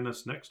then join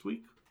us next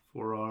week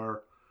for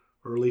our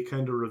early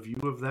kind of review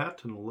of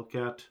that and a look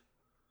at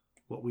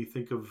what we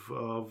think of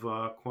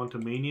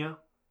Quantumania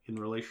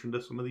in relation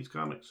to some of these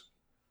comics.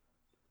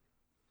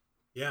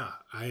 Yeah,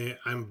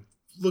 I'm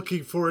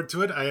looking forward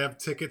to it. I have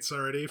tickets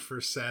already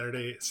for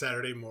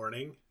Saturday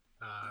morning.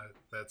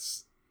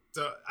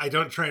 So I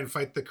don't try and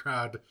fight the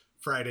crowd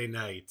Friday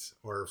night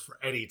or for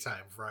any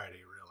time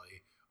Friday,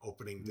 really,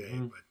 opening day,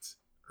 but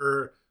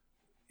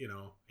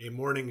a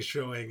morning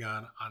showing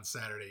on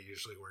Saturday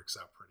usually works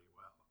out pretty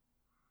well.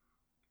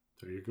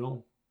 There you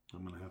go.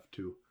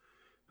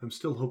 I'm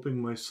still hoping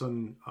my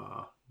son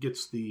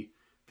gets the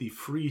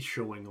free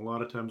showing. A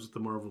lot of times at the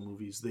Marvel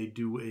movies, they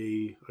do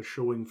a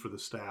showing for the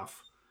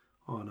staff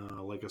on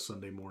like a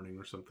Sunday morning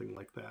or something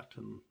like that,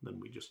 and then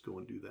we just go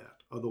and do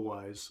that.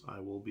 Otherwise, I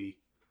will be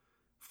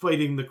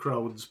fighting the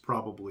crowds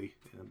probably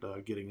and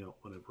getting out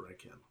whenever I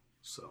can.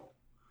 So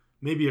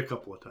maybe a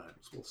couple of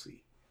times. We'll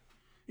see.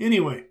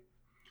 Anyway,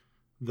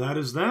 that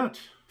is that.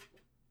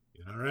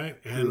 All right.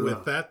 And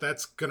with that,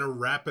 that's going to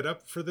wrap it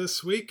up for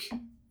this week.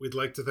 We'd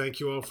like to thank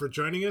you all for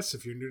joining us.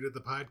 If you're new to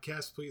the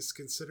podcast, please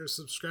consider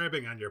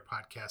subscribing on your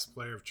podcast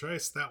player of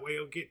choice. That way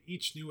you'll get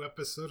each new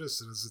episode as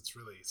soon as it's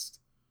released.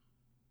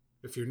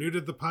 If you're new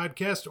to the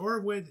podcast,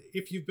 or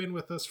if you've been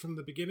with us from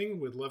the beginning,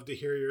 we'd love to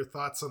hear your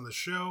thoughts on the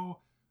show,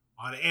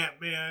 on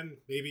Ant-Man.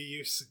 Maybe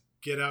you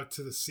get out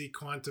to see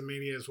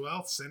Quantumania as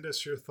well. Send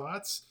us your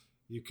thoughts.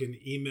 You can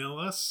email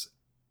us.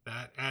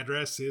 That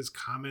address is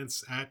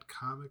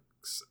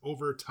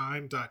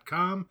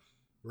comments@comicsovertime.com.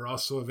 We're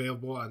also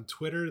available on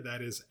Twitter.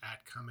 That is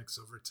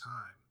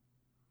 @comicsovertime.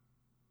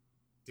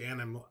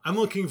 Dan, I'm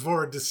looking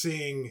forward to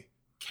seeing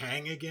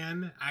Kang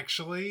again,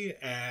 actually.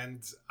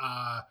 And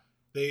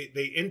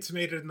they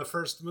intimated in the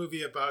first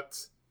movie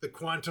about the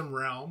quantum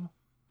realm,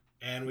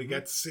 and we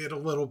got to see it a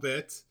little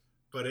bit,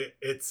 but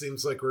it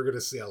seems like we're going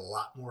to see a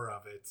lot more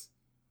of it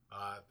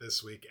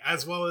this week,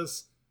 as well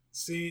as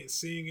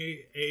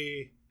seeing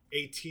a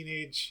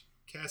teenage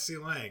Cassie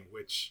Lang,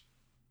 which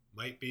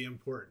might be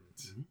important.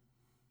 Mm-hmm.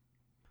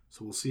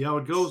 So we'll see how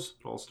it goes.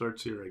 It all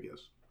starts here, I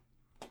guess.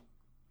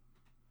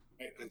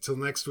 Right, until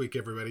next week,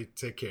 everybody,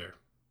 take care.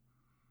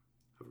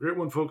 Have a great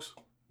one, folks.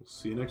 We'll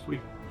see you next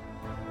week.